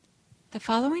The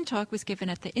following talk was given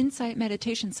at the Insight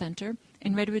Meditation Center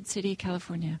in Redwood City,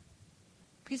 California.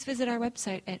 Please visit our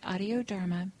website at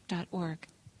audiodharma.org.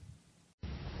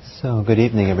 So, good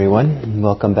evening, everyone, and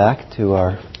welcome back to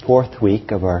our fourth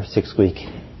week of our 6-week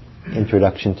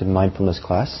Introduction to Mindfulness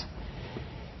class.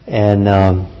 And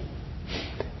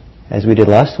as we did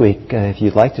last week, if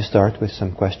you'd like to start with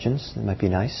some questions, it might be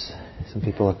nice. Some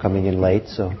people are coming in late,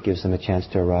 so it gives them a chance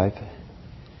to arrive.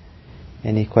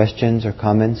 Any questions or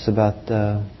comments about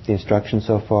the instruction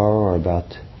so far, or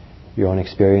about your own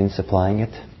experience applying it?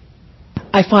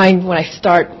 I find when I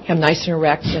start, I'm nice and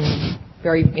erect and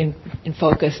very in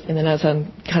focus, and then as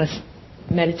I'm kind of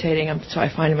meditating, so I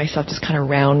find myself just kind of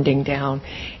rounding down.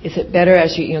 Is it better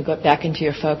as you go back into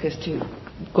your focus to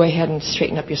go ahead and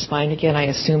straighten up your spine again? I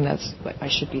assume that's what I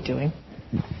should be doing.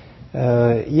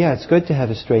 Yeah, it's good to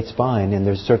have a straight spine, and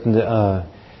there's a certain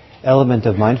element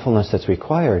of mindfulness that's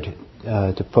required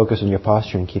to focus on your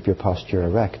posture and keep your posture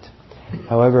erect.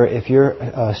 However, if you're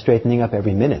straightening up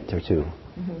every minute or two,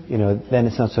 then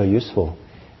it's not so useful.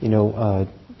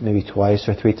 Maybe twice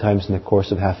or three times in the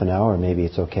course of half an hour, maybe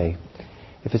it's okay.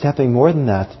 If it's happening more than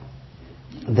that,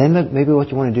 then maybe what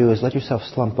you want to do is let yourself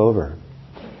slump over,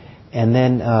 and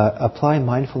then apply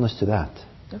mindfulness to that.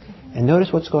 Okay. And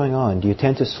notice what's going on. Do you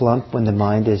tend to slump when the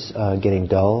mind is getting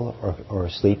dull or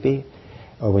sleepy,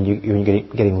 or when you're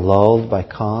getting lulled by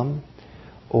calm?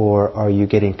 Or are you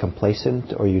getting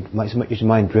complacent, or is your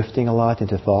mind drifting a lot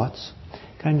into thoughts?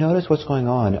 Kind of notice what's going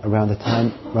on around the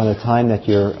time that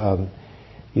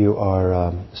you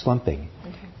are slumping,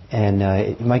 okay. And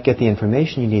you might get the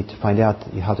information you need to find out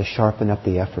how to sharpen up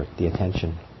the effort, the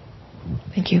attention.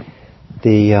 Thank you.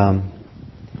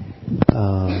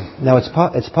 Now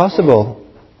it's possible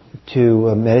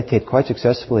to meditate quite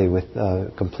successfully with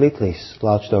completely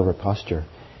slouched over posture.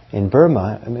 In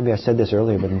Burma, maybe I said this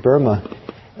earlier, but in Burma,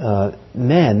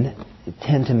 men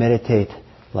tend to meditate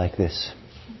like this,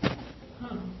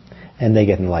 and they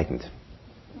get enlightened.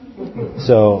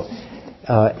 So,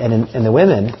 and the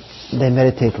women, they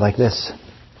meditate like this.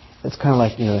 It's kind of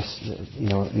like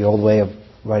the old way of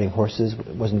riding horses.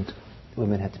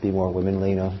 Women had to be more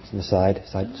womanly, in the side.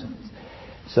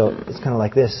 So it's kind of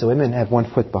like this. So women have one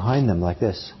foot behind them like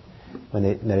this when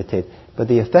they meditate. But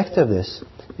the effect of this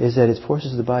is that it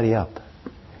forces the body up.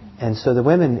 And so the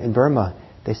women in Burma,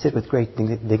 they sit with great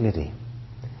dignity.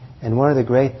 And one of the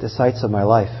great sights of my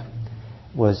life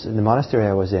was in the monastery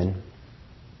I was in.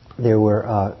 There were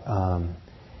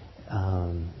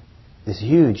this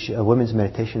huge women's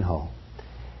meditation hall.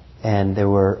 And there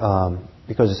were,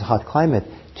 because it's a hot climate,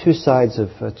 two sides of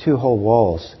two whole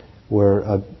walls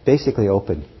were basically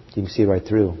open. You can see right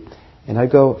through. And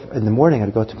in the morning,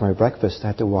 I'd go to my breakfast. I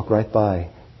had to walk right by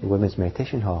the women's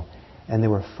meditation hall. And there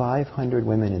were 500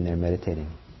 women in there meditating,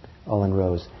 all in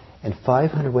rows. And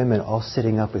 500 women all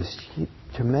sitting up with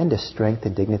tremendous strength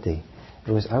and dignity.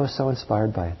 I was so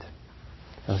inspired by it.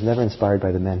 I was never inspired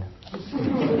by the men.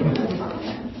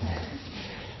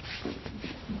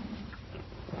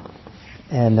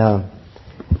 And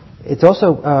it's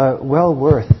also well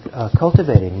worth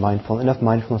cultivating enough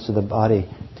mindfulness of the body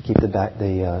to keep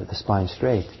the spine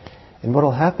straight. And what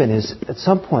will happen is, at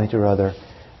some point or other,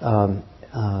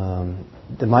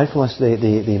 the mindfulness,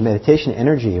 the meditation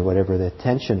energy, or whatever, the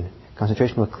attention,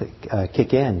 concentration will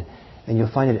kick in, and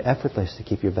you'll find it effortless to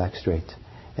keep your back straight.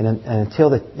 And until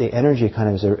the energy kind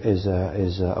of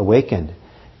is awakened,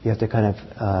 you have to kind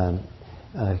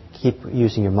of keep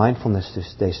using your mindfulness to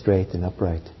stay straight and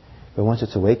upright. But once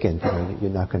it's awakened, you're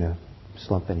not going to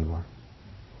slump anymore.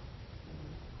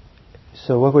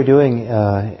 So what we're doing,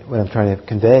 what I'm trying to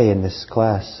convey in this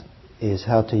class, is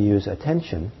how to use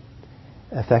attention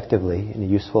effectively in a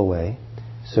useful way,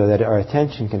 so that our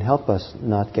attention can help us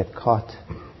not get caught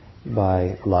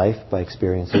by life, by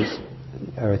experiences.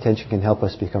 Our attention can help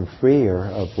us become freer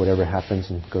of whatever happens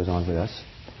and goes on with us.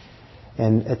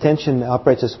 And attention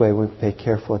operates this way when we pay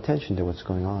careful attention to what's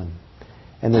going on.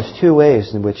 And there's two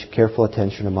ways in which careful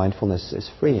attention or mindfulness is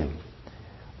freeing.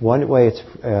 One way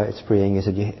it's freeing is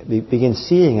that you begin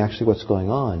seeing actually what's going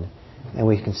on, and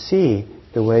we can see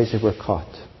the ways that we're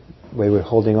caught, the way we're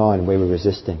holding on, the way we're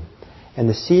resisting. And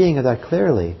the seeing of that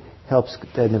clearly helps,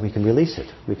 then we can release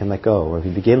it. We can let go, or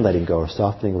we begin letting go or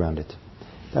softening around it.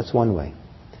 That's one way.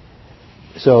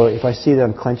 So if I see that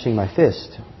I'm clenching my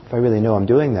fist, if I really know I'm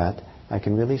doing that, I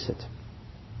can release it.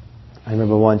 I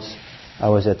remember once I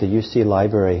was at the UC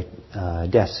library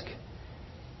desk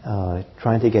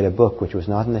trying to get a book which was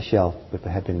not on the shelf but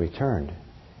had been returned,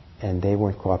 and they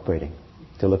weren't cooperating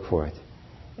to look for it.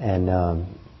 And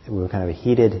we were kind of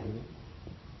heated,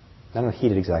 I don't know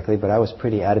heated exactly, but I was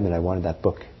pretty adamant I wanted that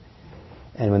book.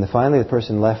 And when finally the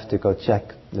person left to go check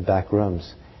the back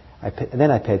rooms,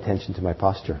 then I paid attention to my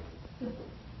posture.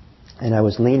 And I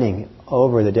was leaning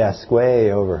over the desk,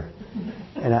 way over.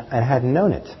 And I hadn't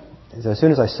known it. And so as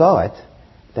soon as I saw it,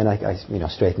 then I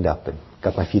straightened up and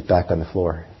got my feet back on the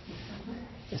floor.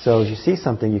 So as you see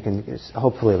something, you can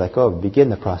hopefully let go. Begin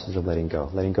the process of letting go.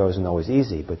 Letting go isn't always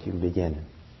easy, but you can begin.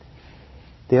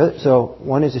 So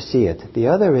one is to see it. The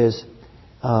other is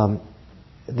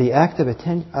the act of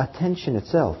attention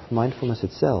itself, mindfulness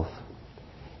itself,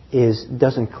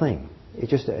 doesn't cling.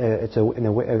 It's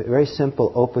a very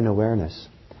simple, open awareness.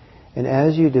 And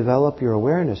as you develop your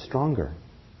awareness stronger,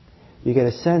 you get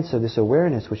a sense of this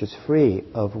awareness which is free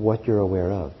of what you're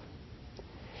aware of.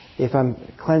 If I'm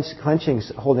clenching,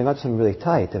 holding on to something really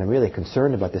tight, and I'm really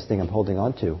concerned about this thing I'm holding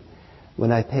on to,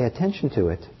 when I pay attention to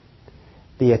it,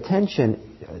 the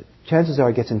attention, chances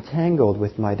are, it gets entangled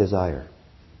with my desire.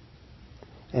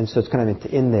 And so it's kind of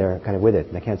in there, kind of with it,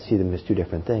 and I can't see them as two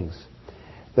different things.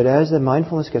 But as the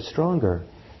mindfulness gets stronger,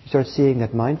 you start seeing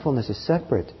that mindfulness is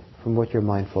separate from what you're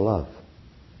mindful of.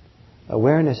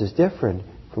 Awareness is different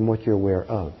from what you're aware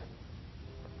of.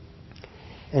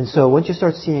 And so once you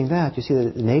start seeing that, you see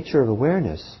that the nature of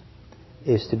awareness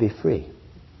is to be free,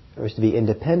 or is to be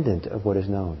independent of what is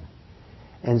known.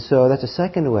 And so that's a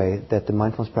second way that the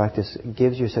mindfulness practice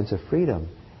gives you a sense of freedom.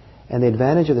 And the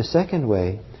advantage of the second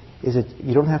way is that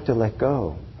you don't have to let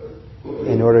go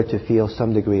in order to feel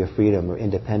some degree of freedom or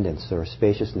independence or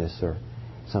spaciousness or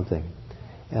something.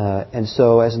 And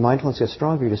so as mindfulness gets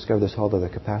stronger, you discover this whole other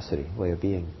capacity, way of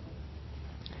being.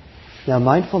 Now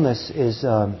mindfulness is,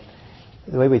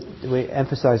 the way we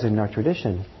emphasize it in our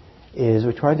tradition, is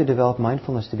we're trying to develop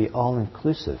mindfulness to be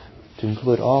all-inclusive, to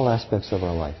include all aspects of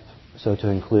our life. So to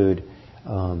include,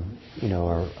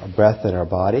 our breath and our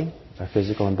body, our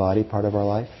physical and body part of our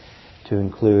life, to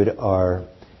include our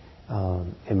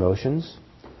emotions,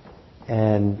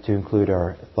 and to include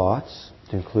our thoughts,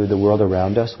 to include the world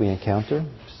around us we encounter,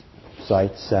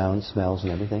 sights, sounds, smells,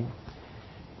 and everything.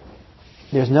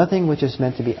 There's nothing which is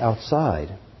meant to be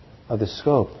outside of the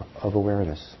scope of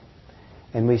awareness.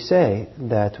 And we say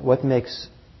that what makes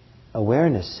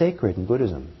awareness sacred in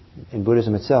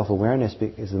Buddhism itself, awareness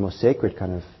is the most sacred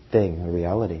kind of thing, or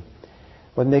reality.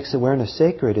 What makes awareness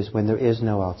sacred is when there is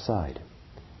no outside.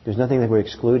 There's nothing that we're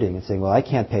excluding and saying, well, I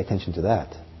can't pay attention to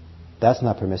that. That's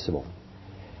not permissible.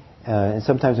 And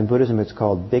sometimes in Buddhism it's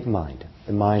called big mind,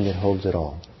 the mind that holds it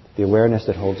all, the awareness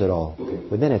that holds it all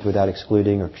within it without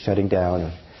excluding or shutting down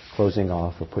or closing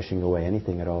off or pushing away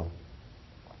anything at all.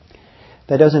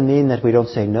 That doesn't mean that we don't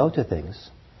say no to things.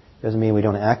 It doesn't mean we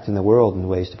don't act in the world in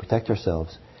ways to protect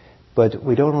ourselves. But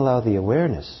we don't allow the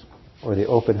awareness or the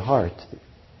open heart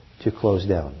to close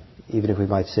down, even if we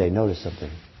might say no to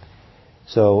something.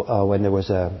 So when there was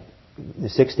in the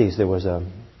 60s, there was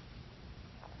an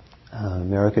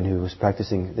American who was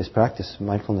practicing this practice,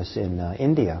 mindfulness, in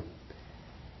India.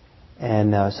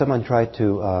 And someone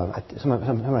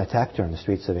attacked her in the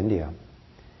streets of India.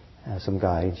 Some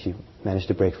guy, and she managed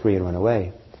to break free and run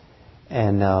away.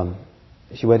 And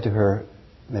she went to her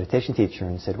meditation teacher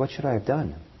and said, "What should I have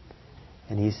done?"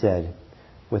 And he said,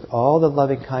 "With all the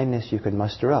loving kindness you could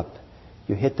muster up,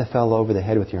 you hit the fellow over the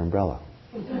head with your umbrella."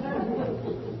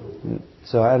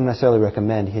 So I don't necessarily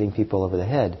recommend hitting people over the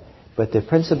head, but the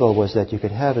principle was that you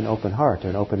could have an open heart or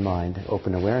an open mind,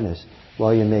 open awareness,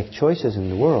 while you make choices in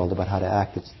the world about how to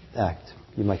act.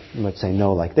 You might say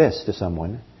no like this to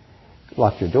someone,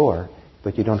 lock your door,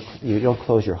 but you don't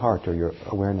close your heart or your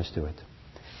awareness to it.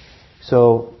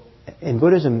 So in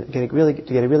Buddhism, to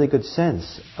get a really good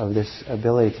sense of this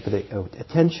ability for the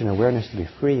attention, awareness to be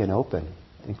free and open,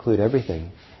 include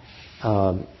everything,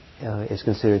 is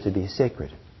considered to be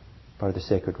sacred, part of the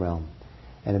sacred realm.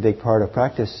 And a big part of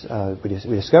practice,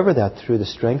 we discover that through the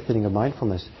strengthening of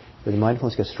mindfulness, where the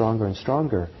mindfulness gets stronger and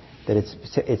stronger, that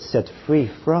it's set free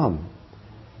from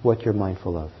what you're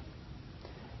mindful of.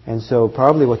 And so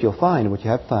probably what you'll find, what you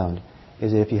have found,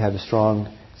 is that if you have strong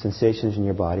sensations in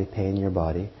your body, pain in your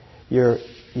body, we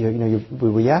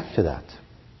react to that.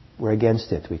 We're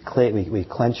against it. We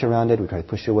clench around it. We try to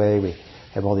push away. We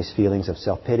have all these feelings of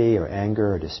self-pity or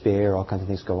anger or despair. All kinds of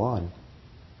things go on.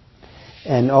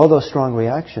 And all those strong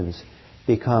reactions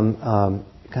become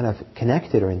kind of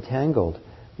connected or entangled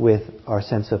with our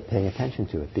sense of paying attention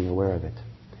to it, being aware of it.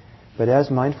 But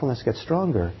as mindfulness gets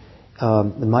stronger,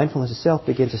 the mindfulness itself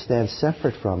begins to stand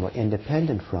separate from or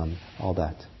independent from all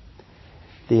that.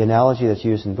 The analogy that's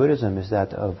used in Buddhism is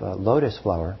that of a lotus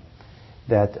flower,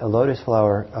 that a lotus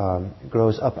flower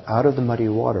grows up out of the muddy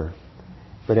water,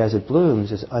 but as it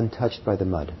blooms is untouched by the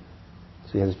mud.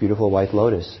 So you have this beautiful white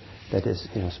lotus that is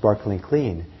sparkling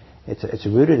clean. It's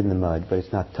rooted in the mud, but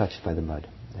it's not touched by the mud.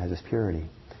 It has this purity.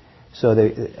 So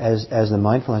as the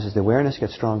mindfulness, as the awareness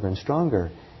gets stronger and stronger,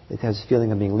 it has this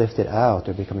feeling of being lifted out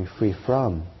or becoming free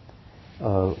from,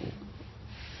 the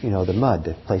mud,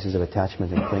 the places of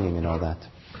attachment and clinging and all that.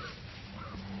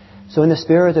 So in the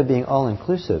spirit of being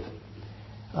all-inclusive,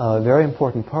 a very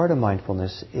important part of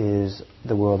mindfulness is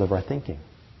the world of our thinking.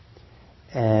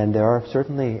 And there are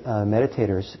certainly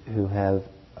meditators who have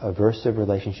aversive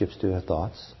relationships to their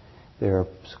thoughts. There are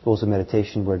schools of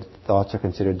meditation where thoughts are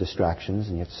considered distractions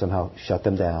and you have to somehow shut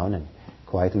them down and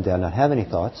quiet them down, not have any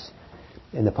thoughts.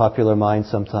 In the popular mind,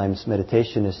 sometimes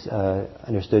meditation is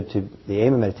understood to, the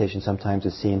aim of meditation sometimes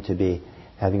is seen to be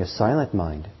having a silent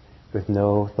mind with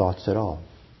no thoughts at all.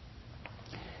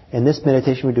 In this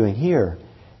meditation we're doing here,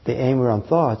 the aim around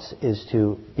thoughts is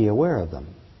to be aware of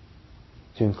them,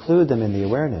 to include them in the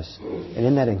awareness, and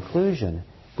in that inclusion,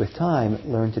 with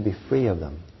time, learn to be free of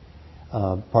them.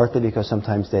 Partly because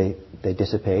sometimes they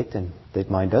dissipate and the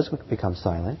mind does become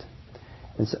silent,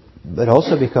 but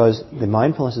also because the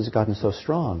mindfulness has gotten so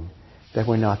strong that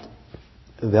we're not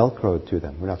velcroed to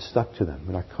them, we're not stuck to them,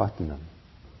 we're not caught in them.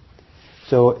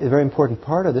 So a very important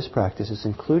part of this practice is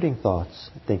including thoughts,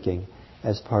 thinking,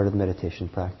 as part of the meditation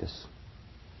practice.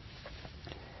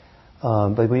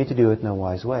 But we need to do it in a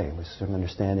wise way, with a certain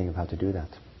understanding of how to do that.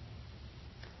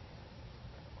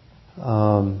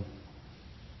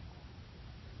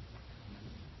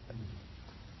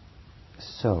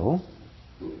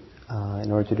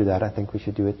 In order to do that, I think we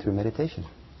should do it through meditation.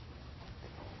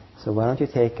 So why don't you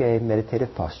take a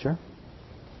meditative posture.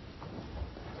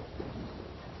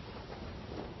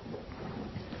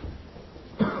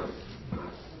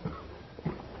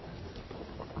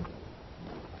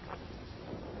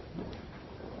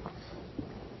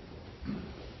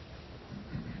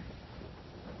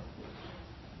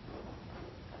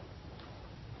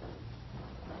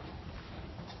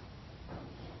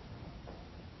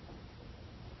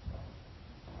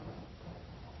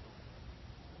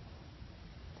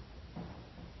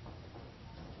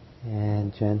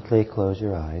 And gently close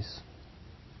your eyes.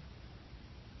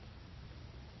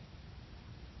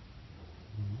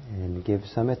 And give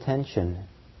some attention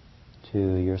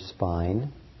to your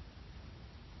spine.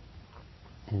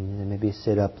 And then maybe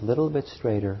sit up a little bit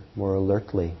straighter, more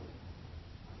alertly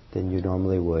than you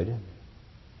normally would.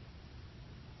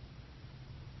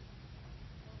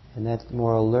 And that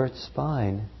more alert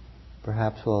spine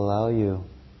perhaps will allow you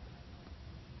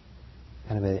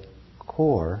kind of a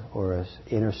core or an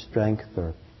inner strength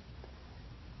or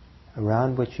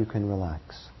around which you can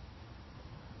relax.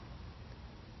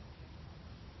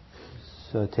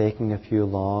 So taking a few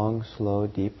long, slow,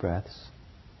 deep breaths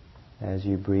as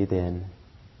you breathe in,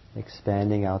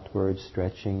 expanding outwards,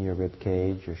 stretching your rib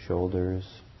cage, your shoulders,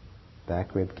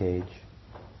 back rib cage.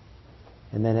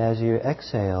 And then as you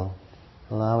exhale,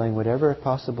 allowing whatever is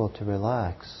possible to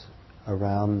relax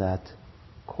around that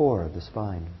core of the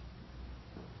spine,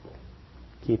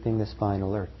 keeping the spine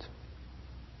alert.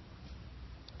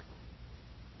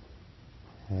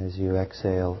 As you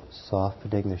exhale,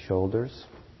 softening the shoulders.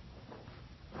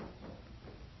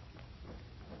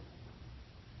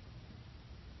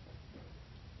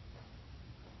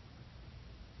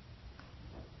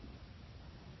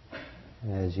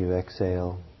 As you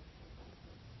exhale,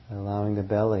 allowing the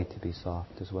belly to be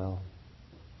soft as well.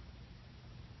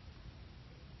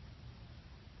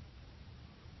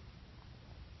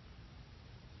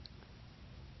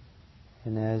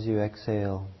 And as you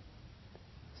exhale,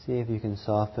 see if you can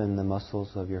soften the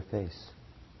muscles of your face.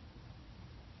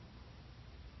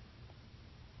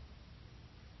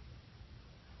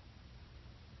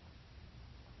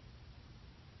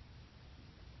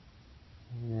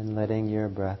 And then letting your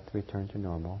breath return to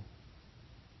normal.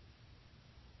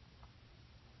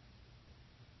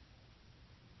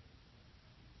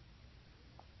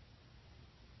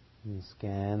 And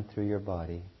scan through your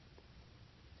body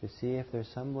to see if there's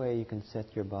some way you can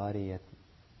set your body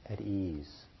at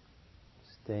ease,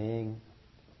 staying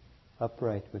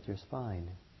upright with your spine,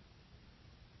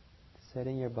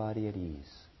 setting your body at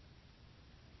ease.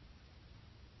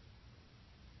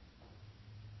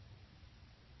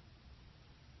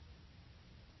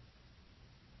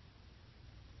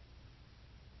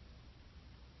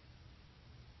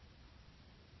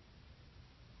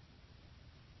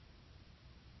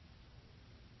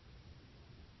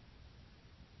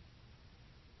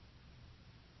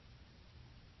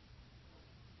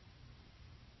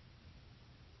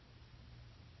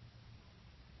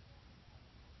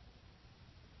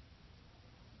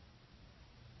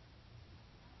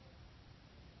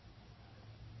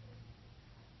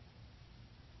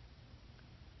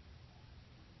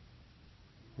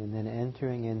 And then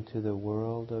entering into the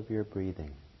world of your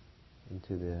breathing,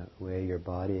 into the way your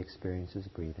body experiences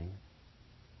breathing.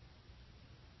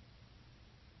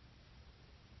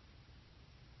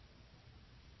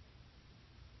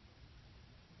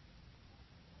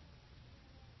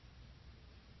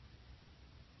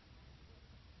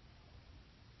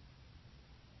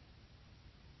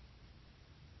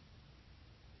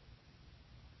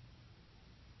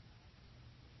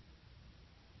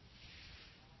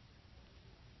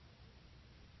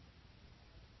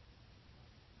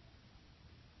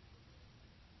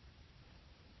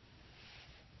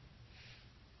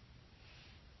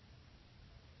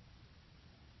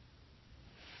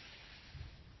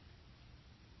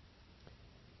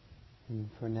 And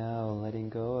for now, letting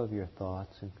go of your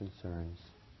thoughts and concerns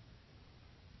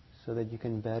so that you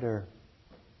can better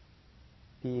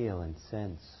feel and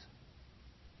sense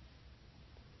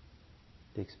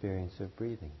the experience of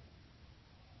breathing.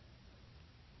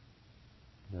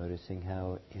 Noticing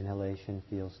how inhalation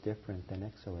feels different than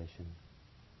exhalation.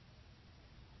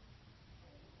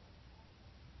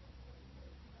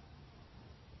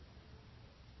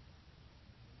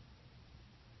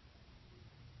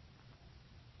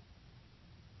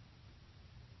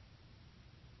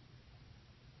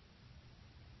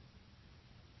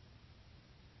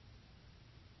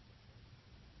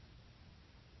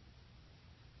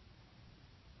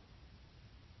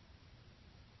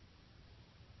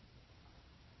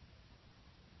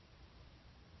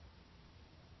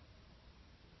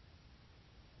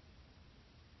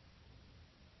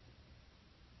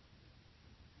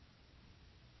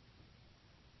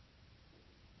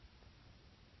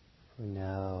 For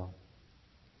now,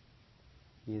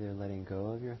 either letting go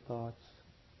of your thoughts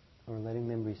or letting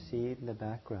them recede in the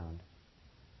background.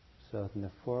 So in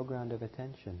the foreground of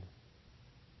attention,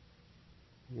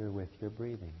 you're with your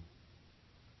breathing.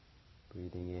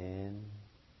 Breathing in,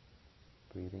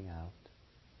 breathing out.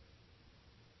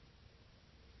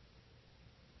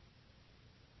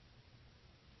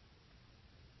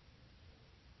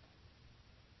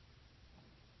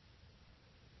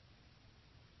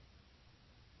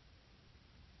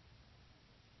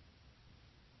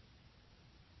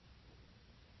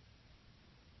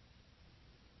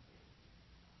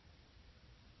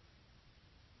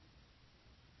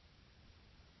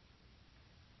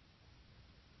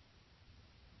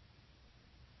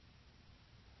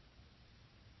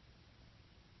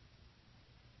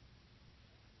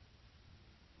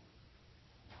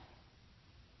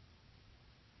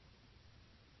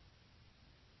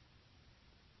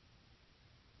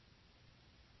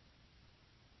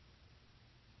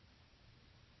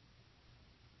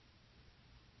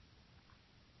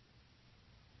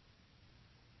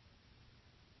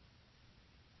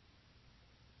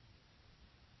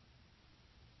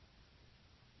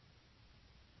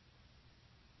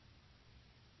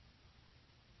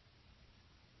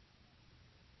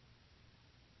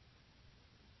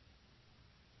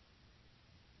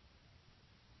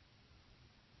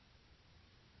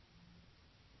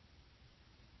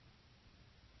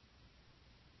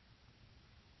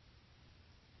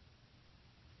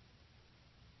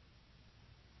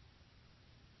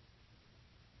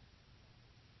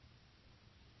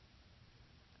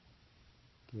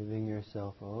 Giving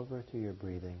yourself over to your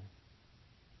breathing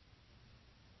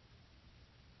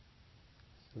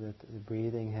so that the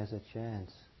breathing has a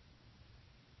chance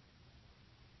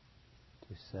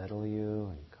to settle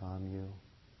you and calm you.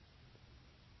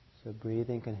 So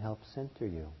breathing can help center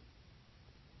you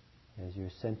as you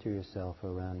center yourself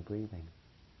around breathing.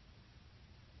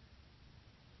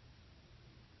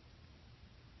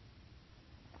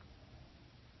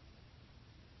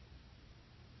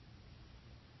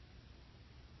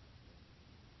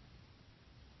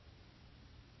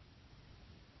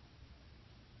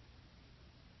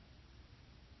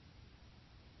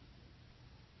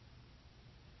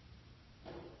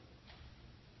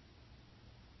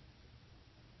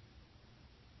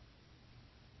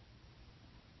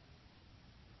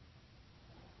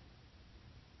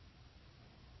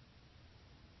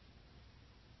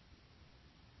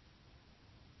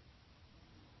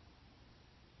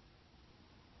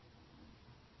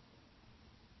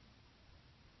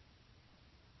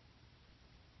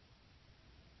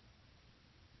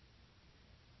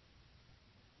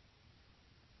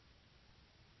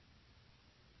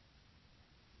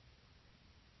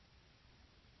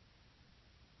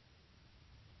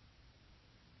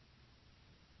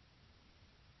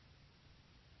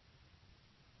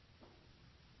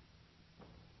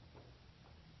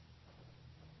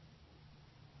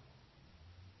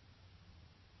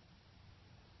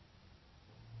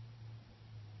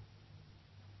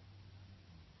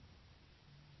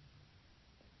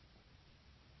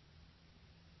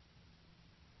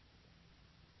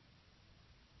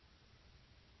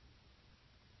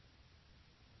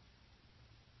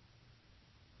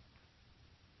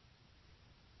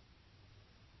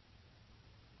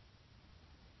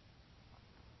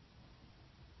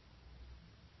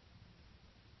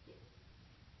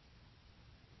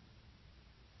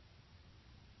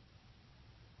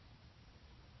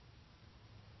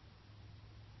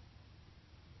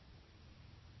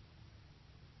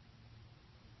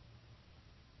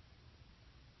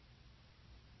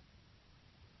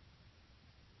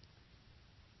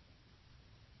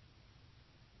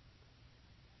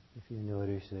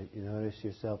 If you notice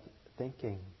yourself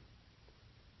thinking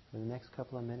for the next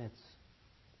couple of minutes,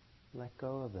 let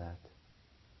go of that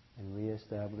and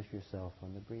reestablish yourself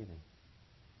on the breathing.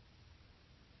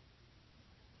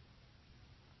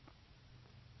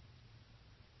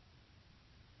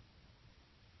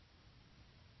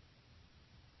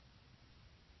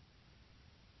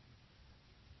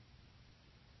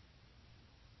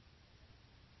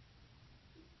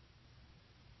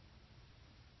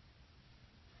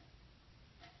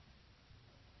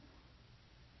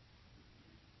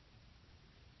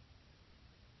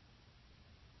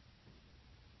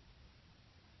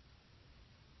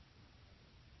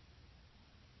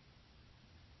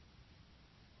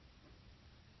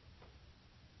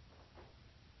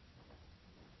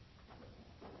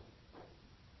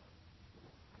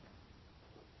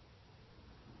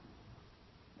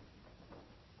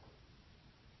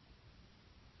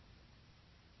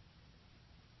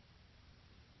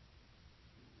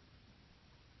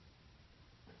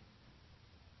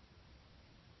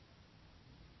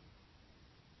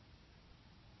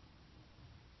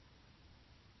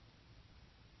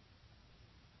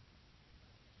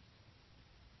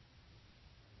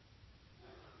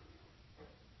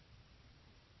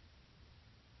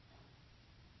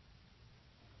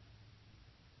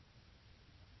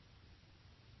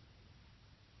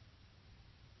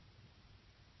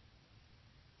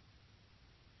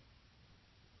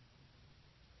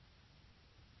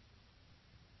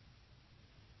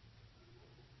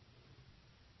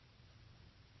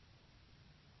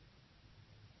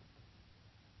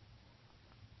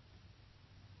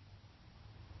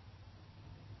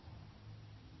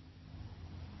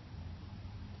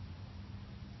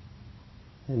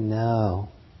 And now,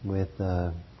 with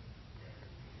a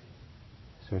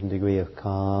certain degree of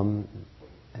calm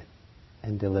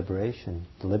and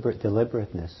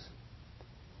deliberateness,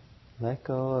 let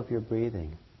go of your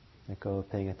breathing. Let go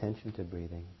of paying attention to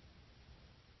breathing.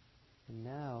 And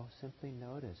now, simply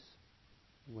notice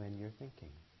when you're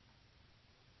thinking.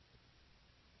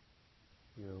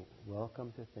 You're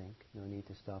welcome to think. No need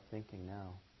to stop thinking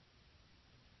now.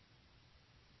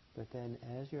 But then,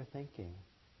 as you're thinking,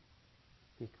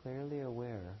 be clearly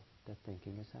aware that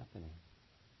thinking is happening.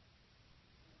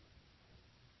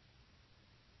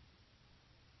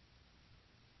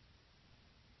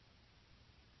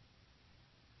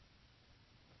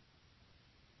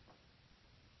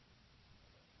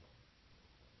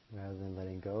 Rather than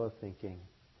letting go of thinking,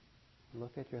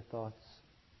 look at your thoughts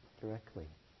directly,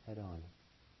 head on.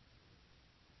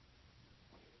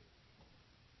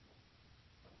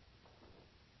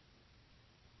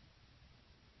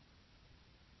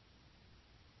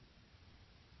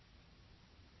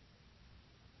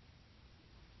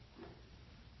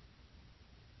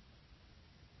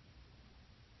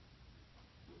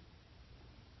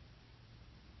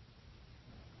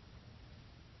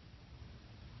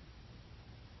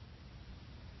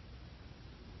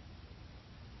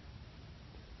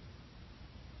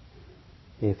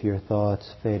 If your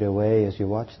thoughts fade away as you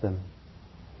watch them,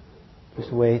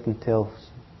 just wait until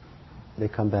they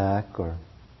come back, or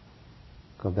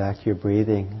go back to your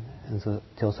breathing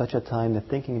until such a time that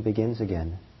thinking begins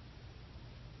again.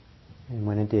 And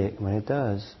when it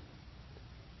does,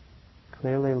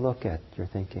 clearly look at your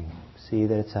thinking. See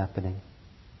that it's happening.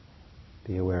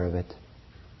 Be aware of it.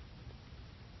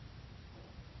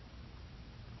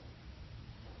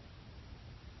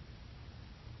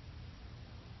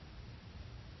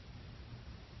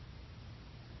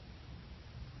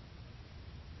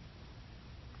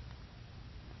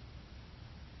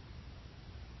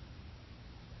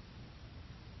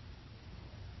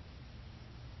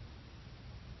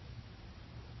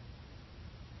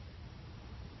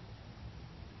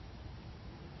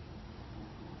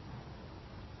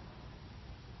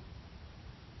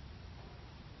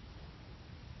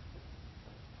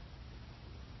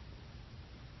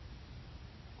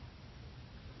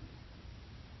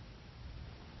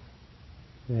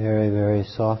 Very, very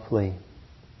softly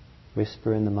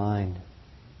whisper in the mind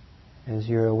as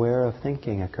you're aware of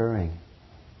thinking occurring.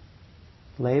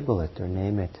 Label it or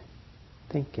name it.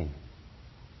 Thinking.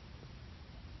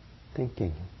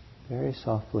 Thinking. Very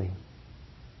softly.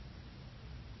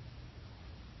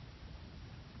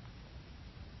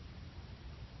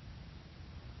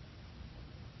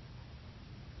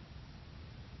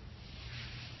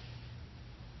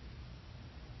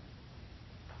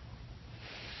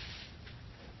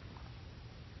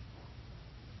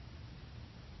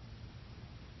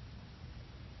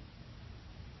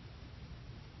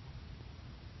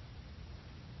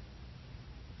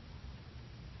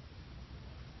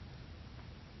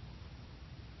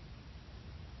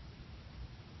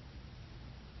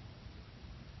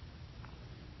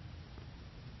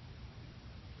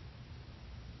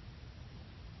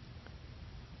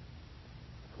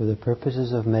 For the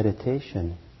purposes of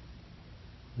meditation,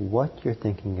 what you're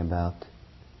thinking about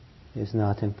is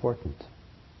not important.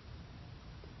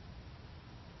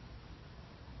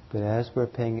 But as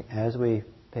we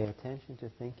pay attention to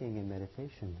thinking in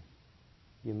meditation,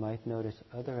 you might notice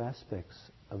other aspects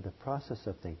of the process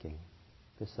of thinking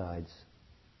besides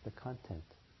the content.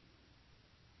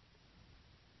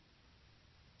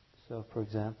 So, for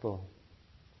example,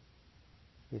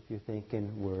 if you think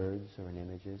in words or in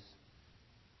images,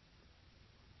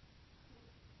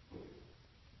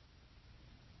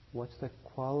 what's the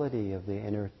quality of the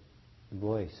inner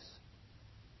voice?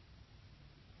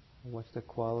 What's the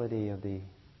quality of the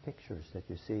pictures that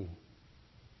you see?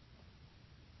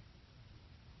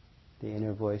 The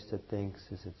inner voice that thinks,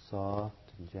 is it soft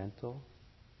and gentle?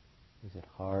 Is it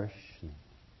harsh and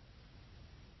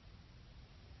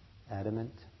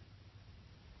adamant?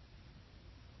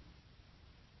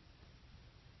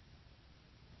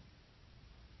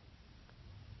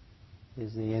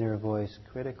 Is the inner voice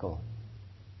critical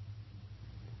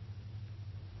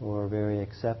or very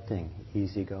accepting,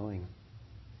 easygoing?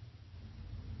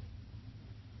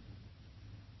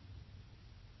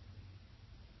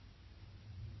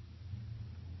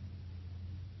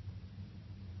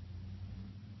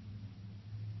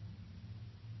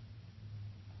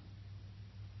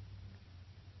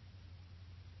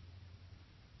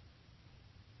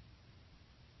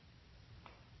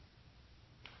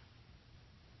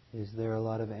 Is there a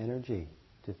lot of energy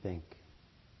to think?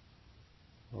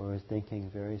 Or is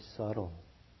thinking very subtle?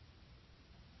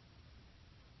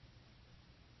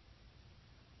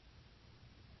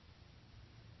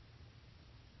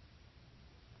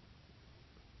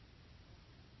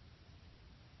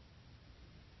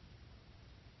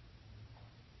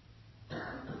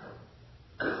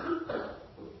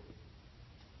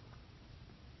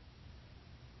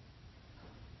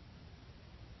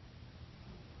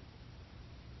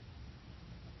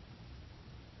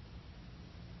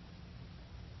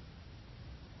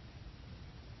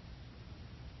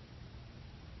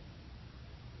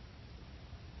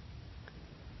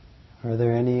 Are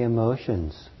there any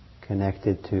emotions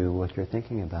connected to what you're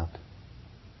thinking about?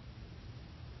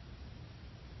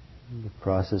 The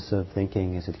process of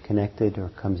thinking, is it connected or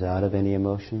comes out of any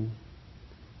emotion?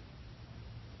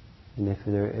 And if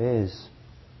there is,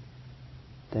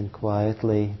 then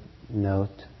quietly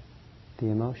note the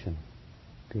emotion.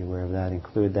 Be aware of that,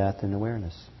 include that in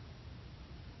awareness.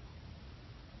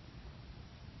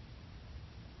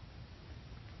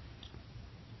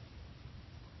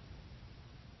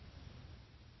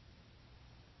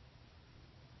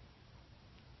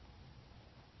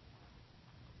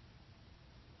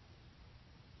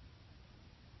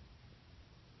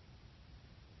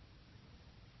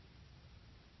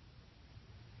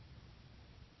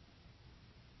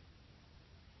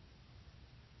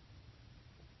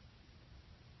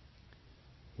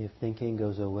 If thinking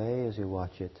goes away as you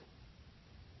watch it,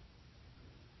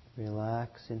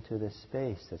 relax into the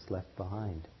space that's left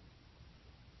behind.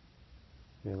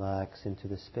 Relax into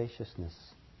the spaciousness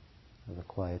of a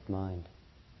quiet mind.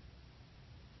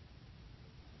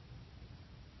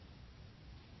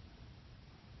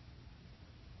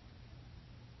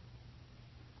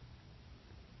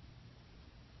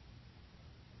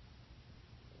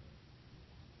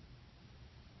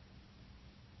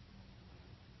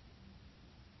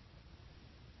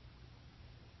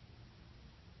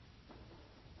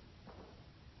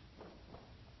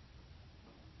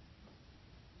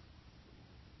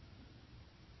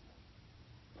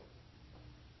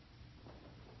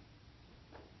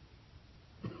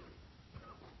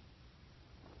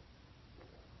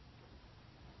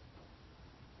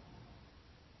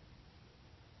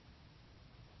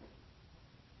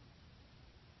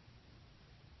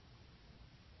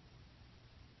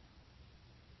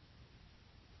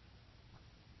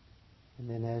 And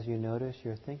then as you notice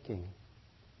your thinking,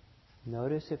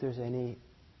 notice if there's any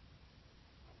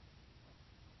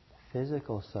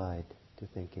physical side to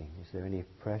thinking. Is there any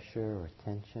pressure or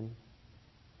tension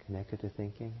connected to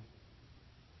thinking?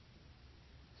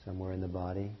 Somewhere in the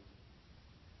body?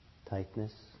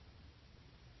 Tightness?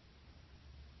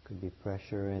 Could be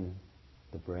pressure in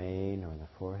the brain or the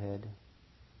forehead.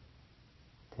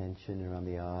 Tension around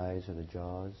the eyes or the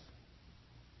jaws.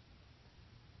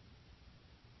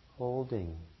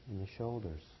 Holding in the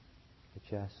shoulders, the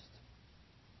chest.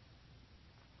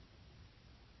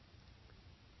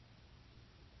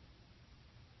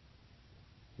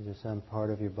 Is there some part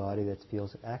of your body that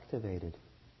feels activated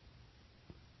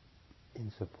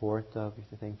in support of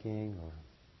your thinking or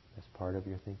as part of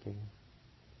your thinking?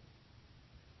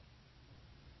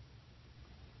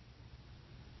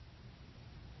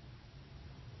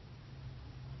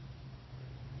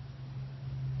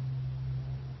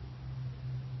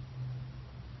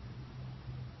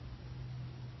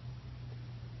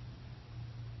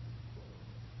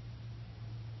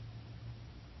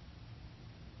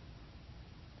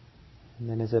 And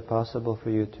then is it possible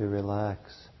for you to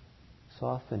relax,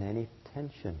 soften any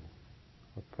tension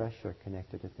or pressure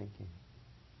connected to thinking?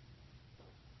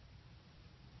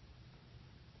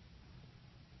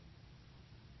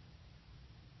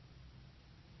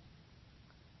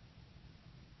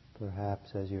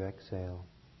 Perhaps as you exhale,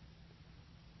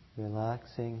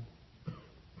 relaxing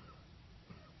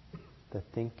the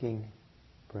thinking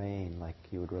brain like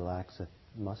you would relax a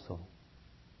muscle.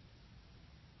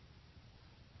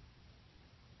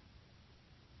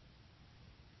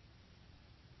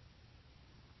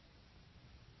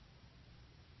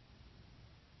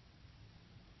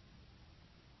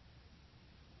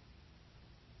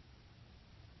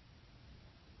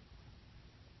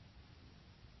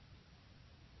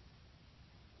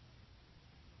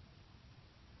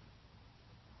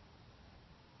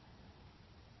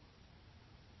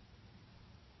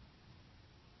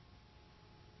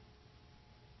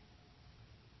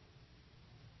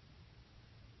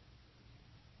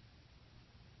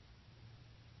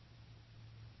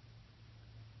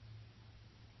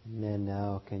 And then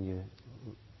now can you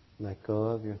let go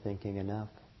of your thinking enough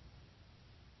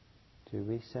to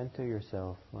recenter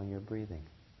yourself on your breathing.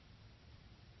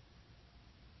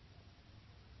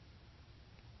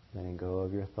 Letting go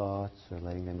of your thoughts or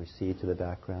letting them recede to the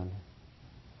background.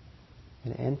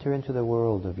 And enter into the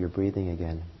world of your breathing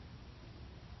again.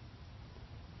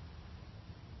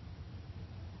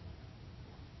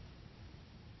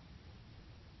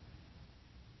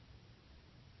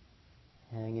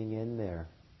 Hanging in there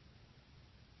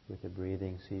with the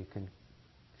breathing so you can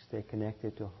stay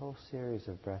connected to a whole series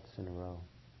of breaths in a row.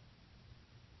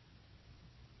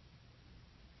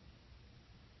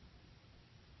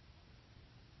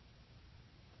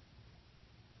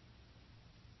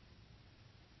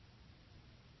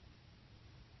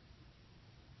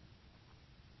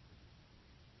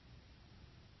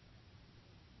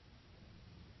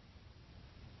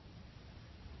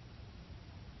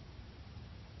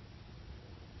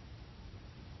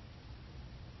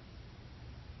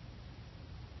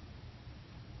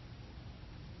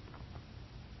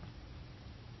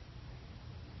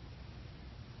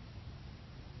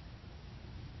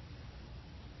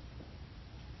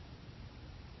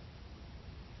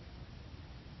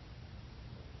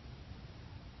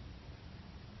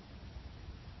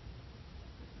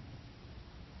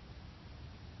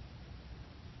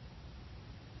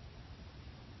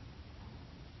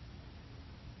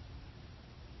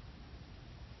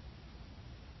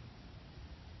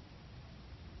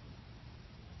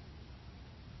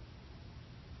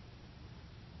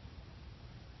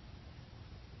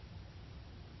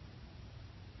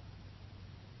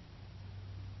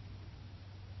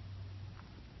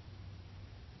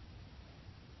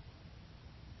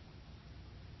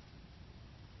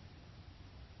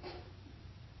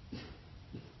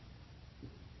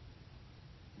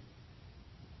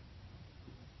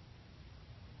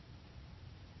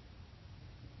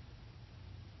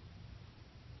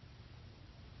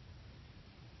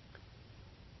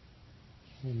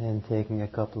 And then taking a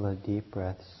couple of deep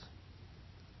breaths.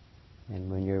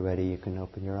 And when you're ready, you can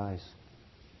open your eyes.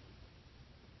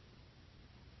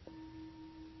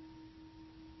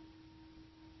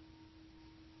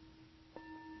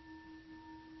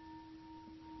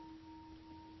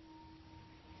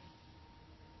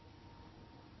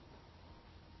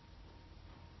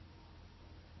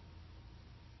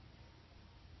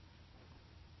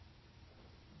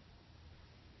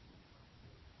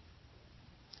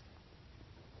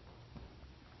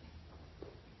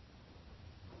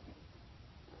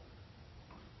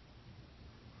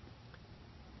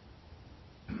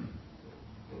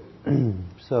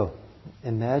 So,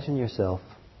 imagine yourself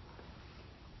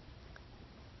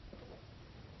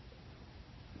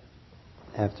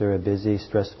after a busy,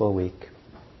 stressful week.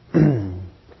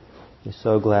 You're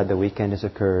so glad the weekend has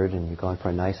occurred and you've gone for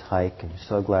a nice hike and you're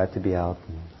so glad to be out.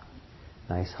 And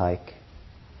nice hike.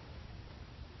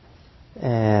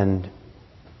 And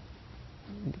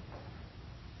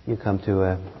you come to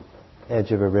a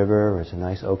edge of a river or it's a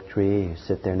nice oak tree. You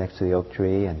sit there next to the oak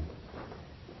tree and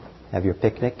have your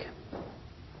picnic,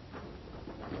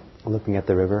 looking at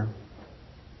the river.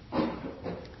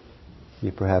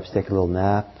 You perhaps take a little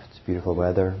nap. It's beautiful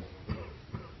weather.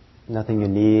 Nothing you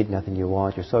need, nothing you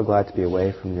want. You're so glad to be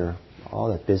away from all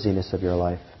that busyness of your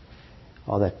life,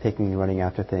 all that picking, running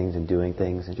after things and doing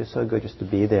things, and just so good just to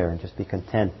be there and just be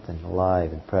content and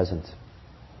alive and present.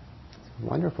 It's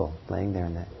wonderful, laying there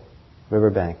in that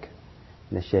riverbank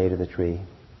in the shade of the tree,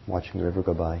 watching the river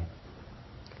go by.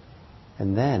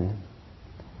 And then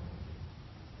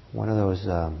one of those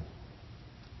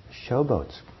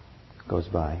showboats goes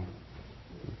by,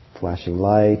 flashing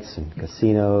lights and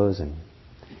casinos and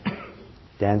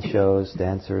dance shows,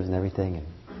 dancers and everything. And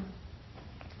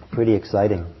pretty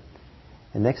exciting.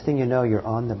 And next thing you know, you're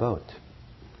on the boat.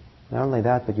 Not only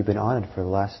that, but you've been on it for the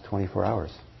last 24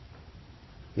 hours.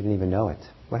 You didn't even know it.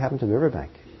 What happened to the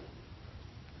riverbank?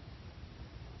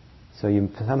 So you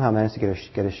somehow managed to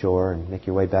get ashore and make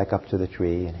your way back up to the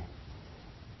tree. And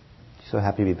you're so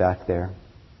happy to be back there.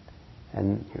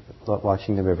 And you're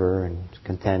watching the river and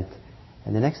content.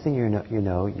 And the next thing you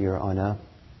know, you're on a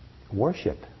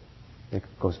warship that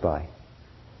goes by.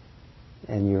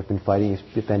 And you've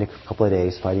spent a couple of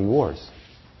days fighting wars.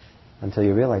 Until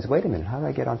you realize, wait a minute, how did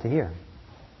I get onto here?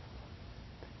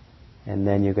 And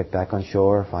then you get back on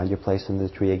shore, find your place in the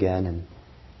tree again, and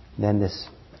then this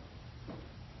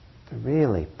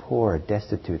really poor,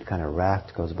 destitute kind of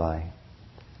raft goes by.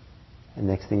 And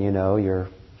next thing you know, you're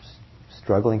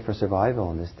struggling for survival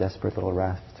in this desperate little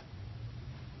raft.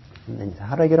 And then,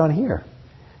 how do I get on here?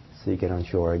 So you get on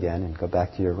shore again and go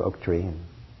back to your oak tree.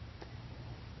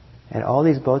 And all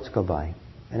these boats go by.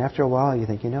 And after a while you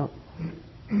think, there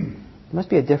must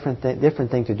be a different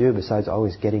thing to do besides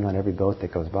always getting on every boat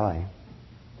that goes by.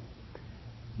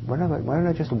 Why don't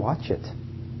I just watch it?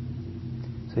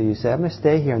 So you say, I'm going to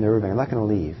stay here in the riverbank. I'm not going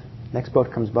to leave. Next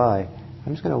boat comes by.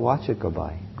 I'm just going to watch it go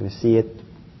by. I'm going to see it,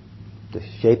 the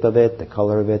shape of it, the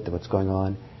color of it, what's going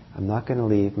on. I'm not going to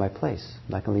leave my place.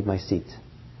 I'm not going to leave my seat.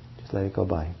 Just let it go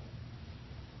by.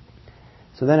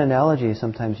 So that analogy is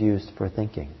sometimes used for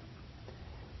thinking.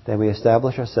 That we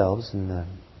establish ourselves in the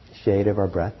shade of our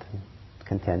breath,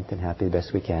 content and happy the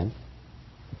best we can.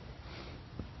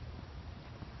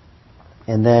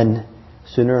 And then,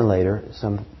 sooner or later,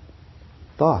 some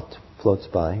thought floats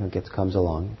by or comes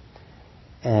along,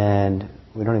 and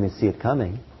we don't even see it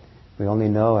coming. We only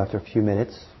know after a few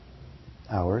minutes,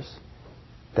 hours,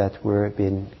 that we're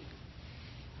being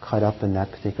caught up in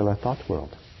that particular thought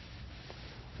world.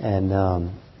 And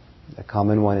a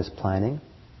common one is planning.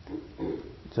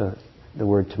 So the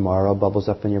word tomorrow bubbles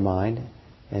up in your mind,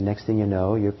 and next thing you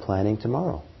know, you're planning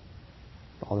tomorrow.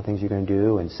 All the things you're going to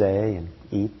do and say and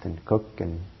eat and cook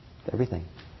and everything.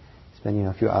 Spending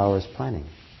a few hours planning.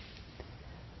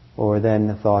 Or then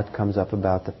the thought comes up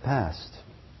about the past,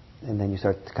 and then you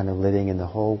start kind of living in the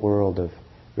whole world of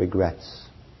regrets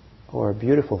or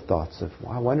beautiful thoughts of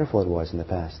how wonderful it was in the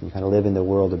past. And you kind of live in the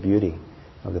world of beauty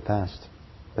of the past.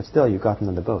 But still, you've gotten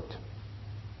on the boat.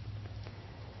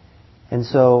 And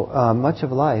so much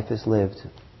of life is lived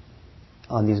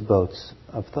on these boats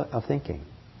of thinking.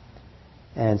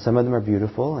 And some of them are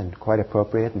beautiful and quite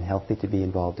appropriate and healthy to be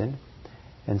involved in.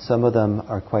 And some of them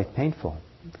are quite painful,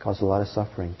 cause a lot of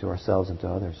suffering to ourselves and to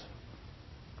others.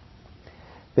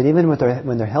 But even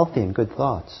when they're healthy and good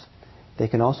thoughts, they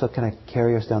can also kind of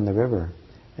carry us down the river,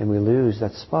 and we lose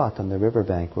that spot on the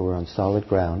riverbank where we're on solid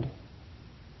ground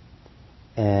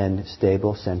and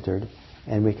stable, centered,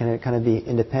 and we can kind of be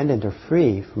independent or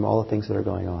free from all the things that are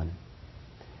going on.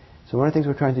 So one of the things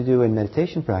we're trying to do in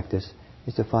meditation practice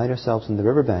is to find ourselves in the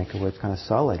riverbank where it's kind of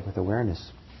solid with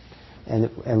awareness,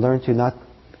 and learn to not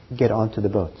get onto the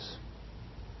boats.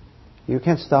 You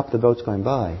can't stop the boats going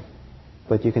by,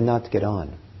 but you cannot get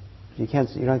on. You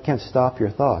can't stop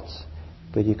your thoughts,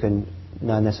 but you can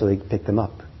not necessarily pick them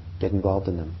up, get involved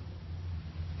in them.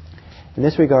 In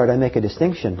this regard, I make a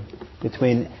distinction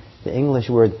between the English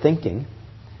word thinking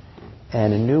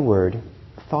and a new word,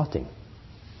 thoughting.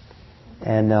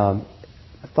 And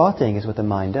thoughting is what the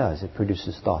mind does. It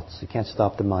produces thoughts. You can't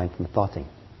stop the mind from thoughting.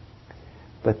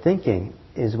 But thinking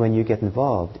is when you get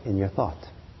involved in your thought.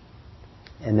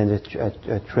 And then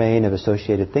a train of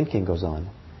associated thinking goes on.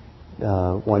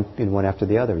 One after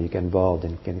the other. You get involved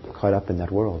and get caught up in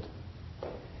that world.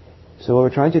 So what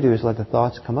we're trying to do is let the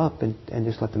thoughts come up and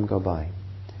just let them go by.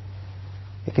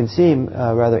 It can seem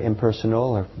rather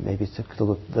impersonal, or maybe it's a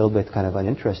little bit kind of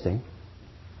uninteresting.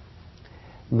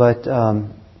 But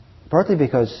partly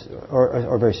because,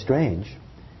 or very strange,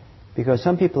 because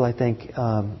some people, I think,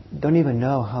 don't even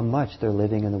know how much they're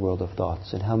living in the world of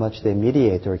thoughts and how much they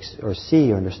mediate or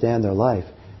see or understand their life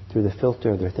through the filter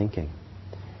of their thinking.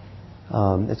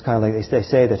 It's kind of like they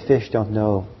say that fish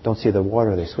don't see the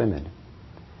water they swim in.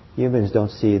 Humans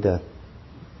don't see the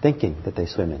thinking that they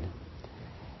swim in.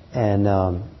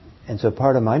 And so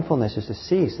part of mindfulness is to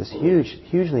seize this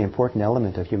hugely important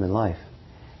element of human life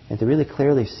and to really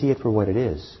clearly see it for what it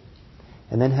is,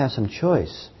 and then have some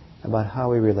choice about how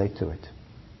we relate to it.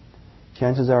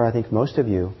 Chances are, I think most of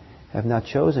you have not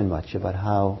chosen much about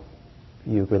how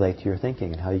you relate to your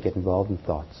thinking and how you get involved in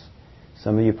thoughts.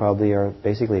 Some of you probably are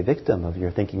basically a victim of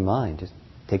your thinking mind. It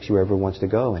takes you wherever it wants to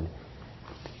go. And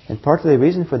part of the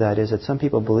reason for that is that some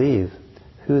people believe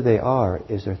who they are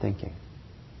is their thinking.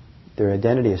 Their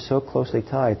identity is so closely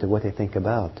tied to what they think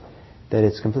about that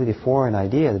it's a completely foreign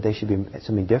idea that they should be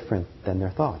something different than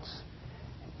their thoughts.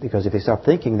 Because if they stop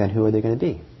thinking, then who are they going to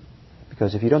be?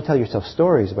 Because if you don't tell yourself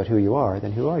stories about who you are,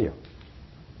 then who are you?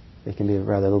 It can be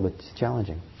rather a little bit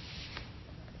challenging.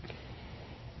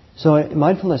 So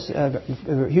mindfulness, a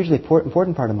hugely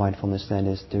important part of mindfulness then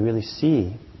is to really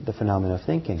see the phenomena of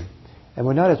thinking. And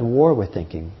we're not at war with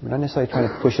thinking. We're not necessarily trying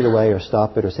to push it away or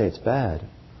stop it or say it's bad,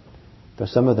 though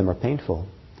some of them are painful.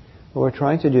 What we're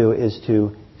trying to do is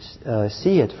to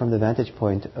see it from the vantage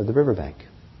point of the riverbank,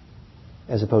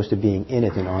 as opposed to being in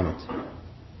it and on it.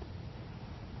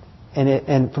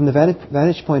 And from the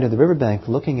vantage point of the riverbank,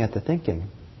 looking at the thinking,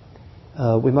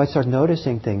 we might start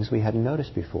noticing things we hadn't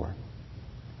noticed before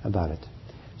about it.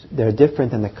 So they're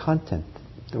different than the content,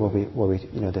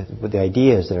 the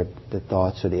ideas that the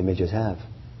thoughts or the images have.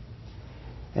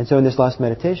 And so in this last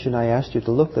meditation, I asked you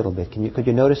to look a little bit. Could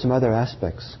you notice some other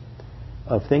aspects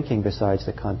of thinking besides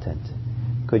the content?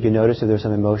 Could you notice if there's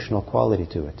some emotional quality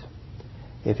to it?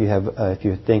 If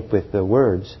you think with the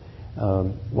words,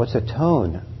 what's the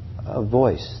tone of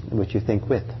voice in which you think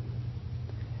with?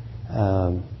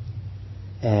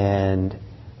 And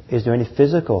is there any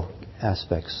physical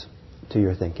aspects to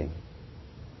your thinking?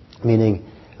 Meaning,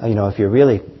 if you're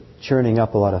really churning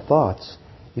up a lot of thoughts,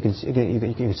 you can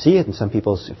see it in some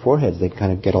people's foreheads. They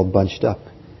kind of get all bunched up.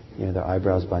 Their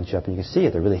eyebrows bunch up, and you can see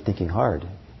it. They're really thinking hard.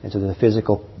 And so there's a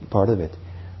physical part of it.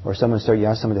 Or you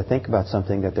ask someone to think about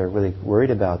something that they're really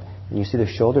worried about, and you see their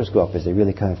shoulders go up as they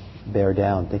really kind of bear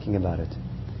down thinking about it.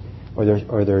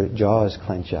 Or their jaws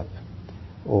clench up.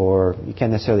 Or you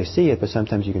can't necessarily see it, but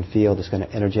sometimes you can feel this kind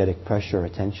of energetic pressure or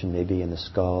tension, maybe in the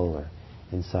skull or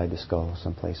inside the skull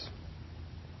someplace.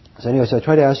 So anyway, I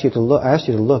try to ask you to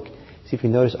look, see if you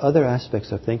notice other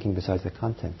aspects of thinking besides the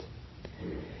content.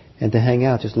 And to hang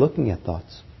out just looking at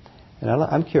thoughts. And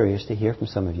I'm curious to hear from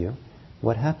some of you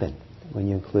what happened when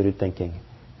you included thinking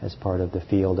as part of the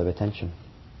field of attention,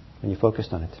 when you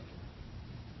focused on it.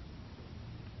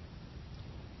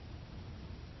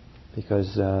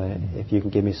 Because if you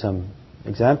can give me some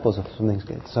examples of some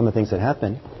of the things that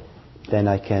happen, then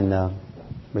I can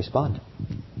respond,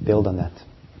 build on that.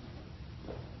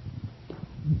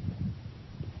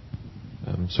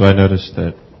 So I noticed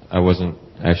that I wasn't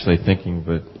actually thinking,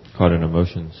 but caught in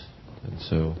emotions, and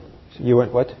so. You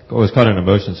weren't what? I was caught in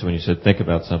emotions. So when you said think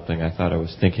about something, I thought I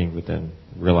was thinking, but then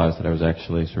realized that I was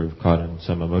actually sort of caught in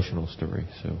some emotional story.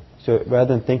 So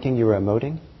rather than thinking, you were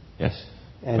emoting? Yes.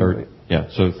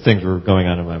 So things were going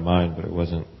on in my mind, but it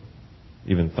wasn't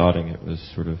even thoughting. It was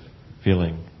sort of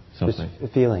feeling something.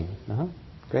 Just feeling.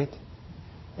 Great.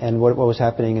 And what was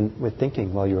happening with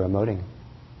thinking while you were emoting?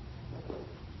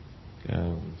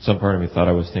 Some part of me thought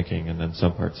I was thinking, and then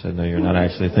some part said, no, you're not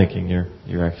actually thinking.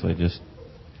 You're actually just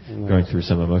going through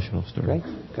some emotional story. Great.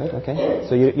 Good. Okay.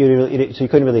 So you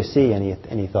couldn't really see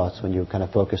any thoughts when you kind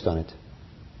of focused on it.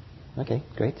 Okay.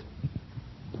 Great.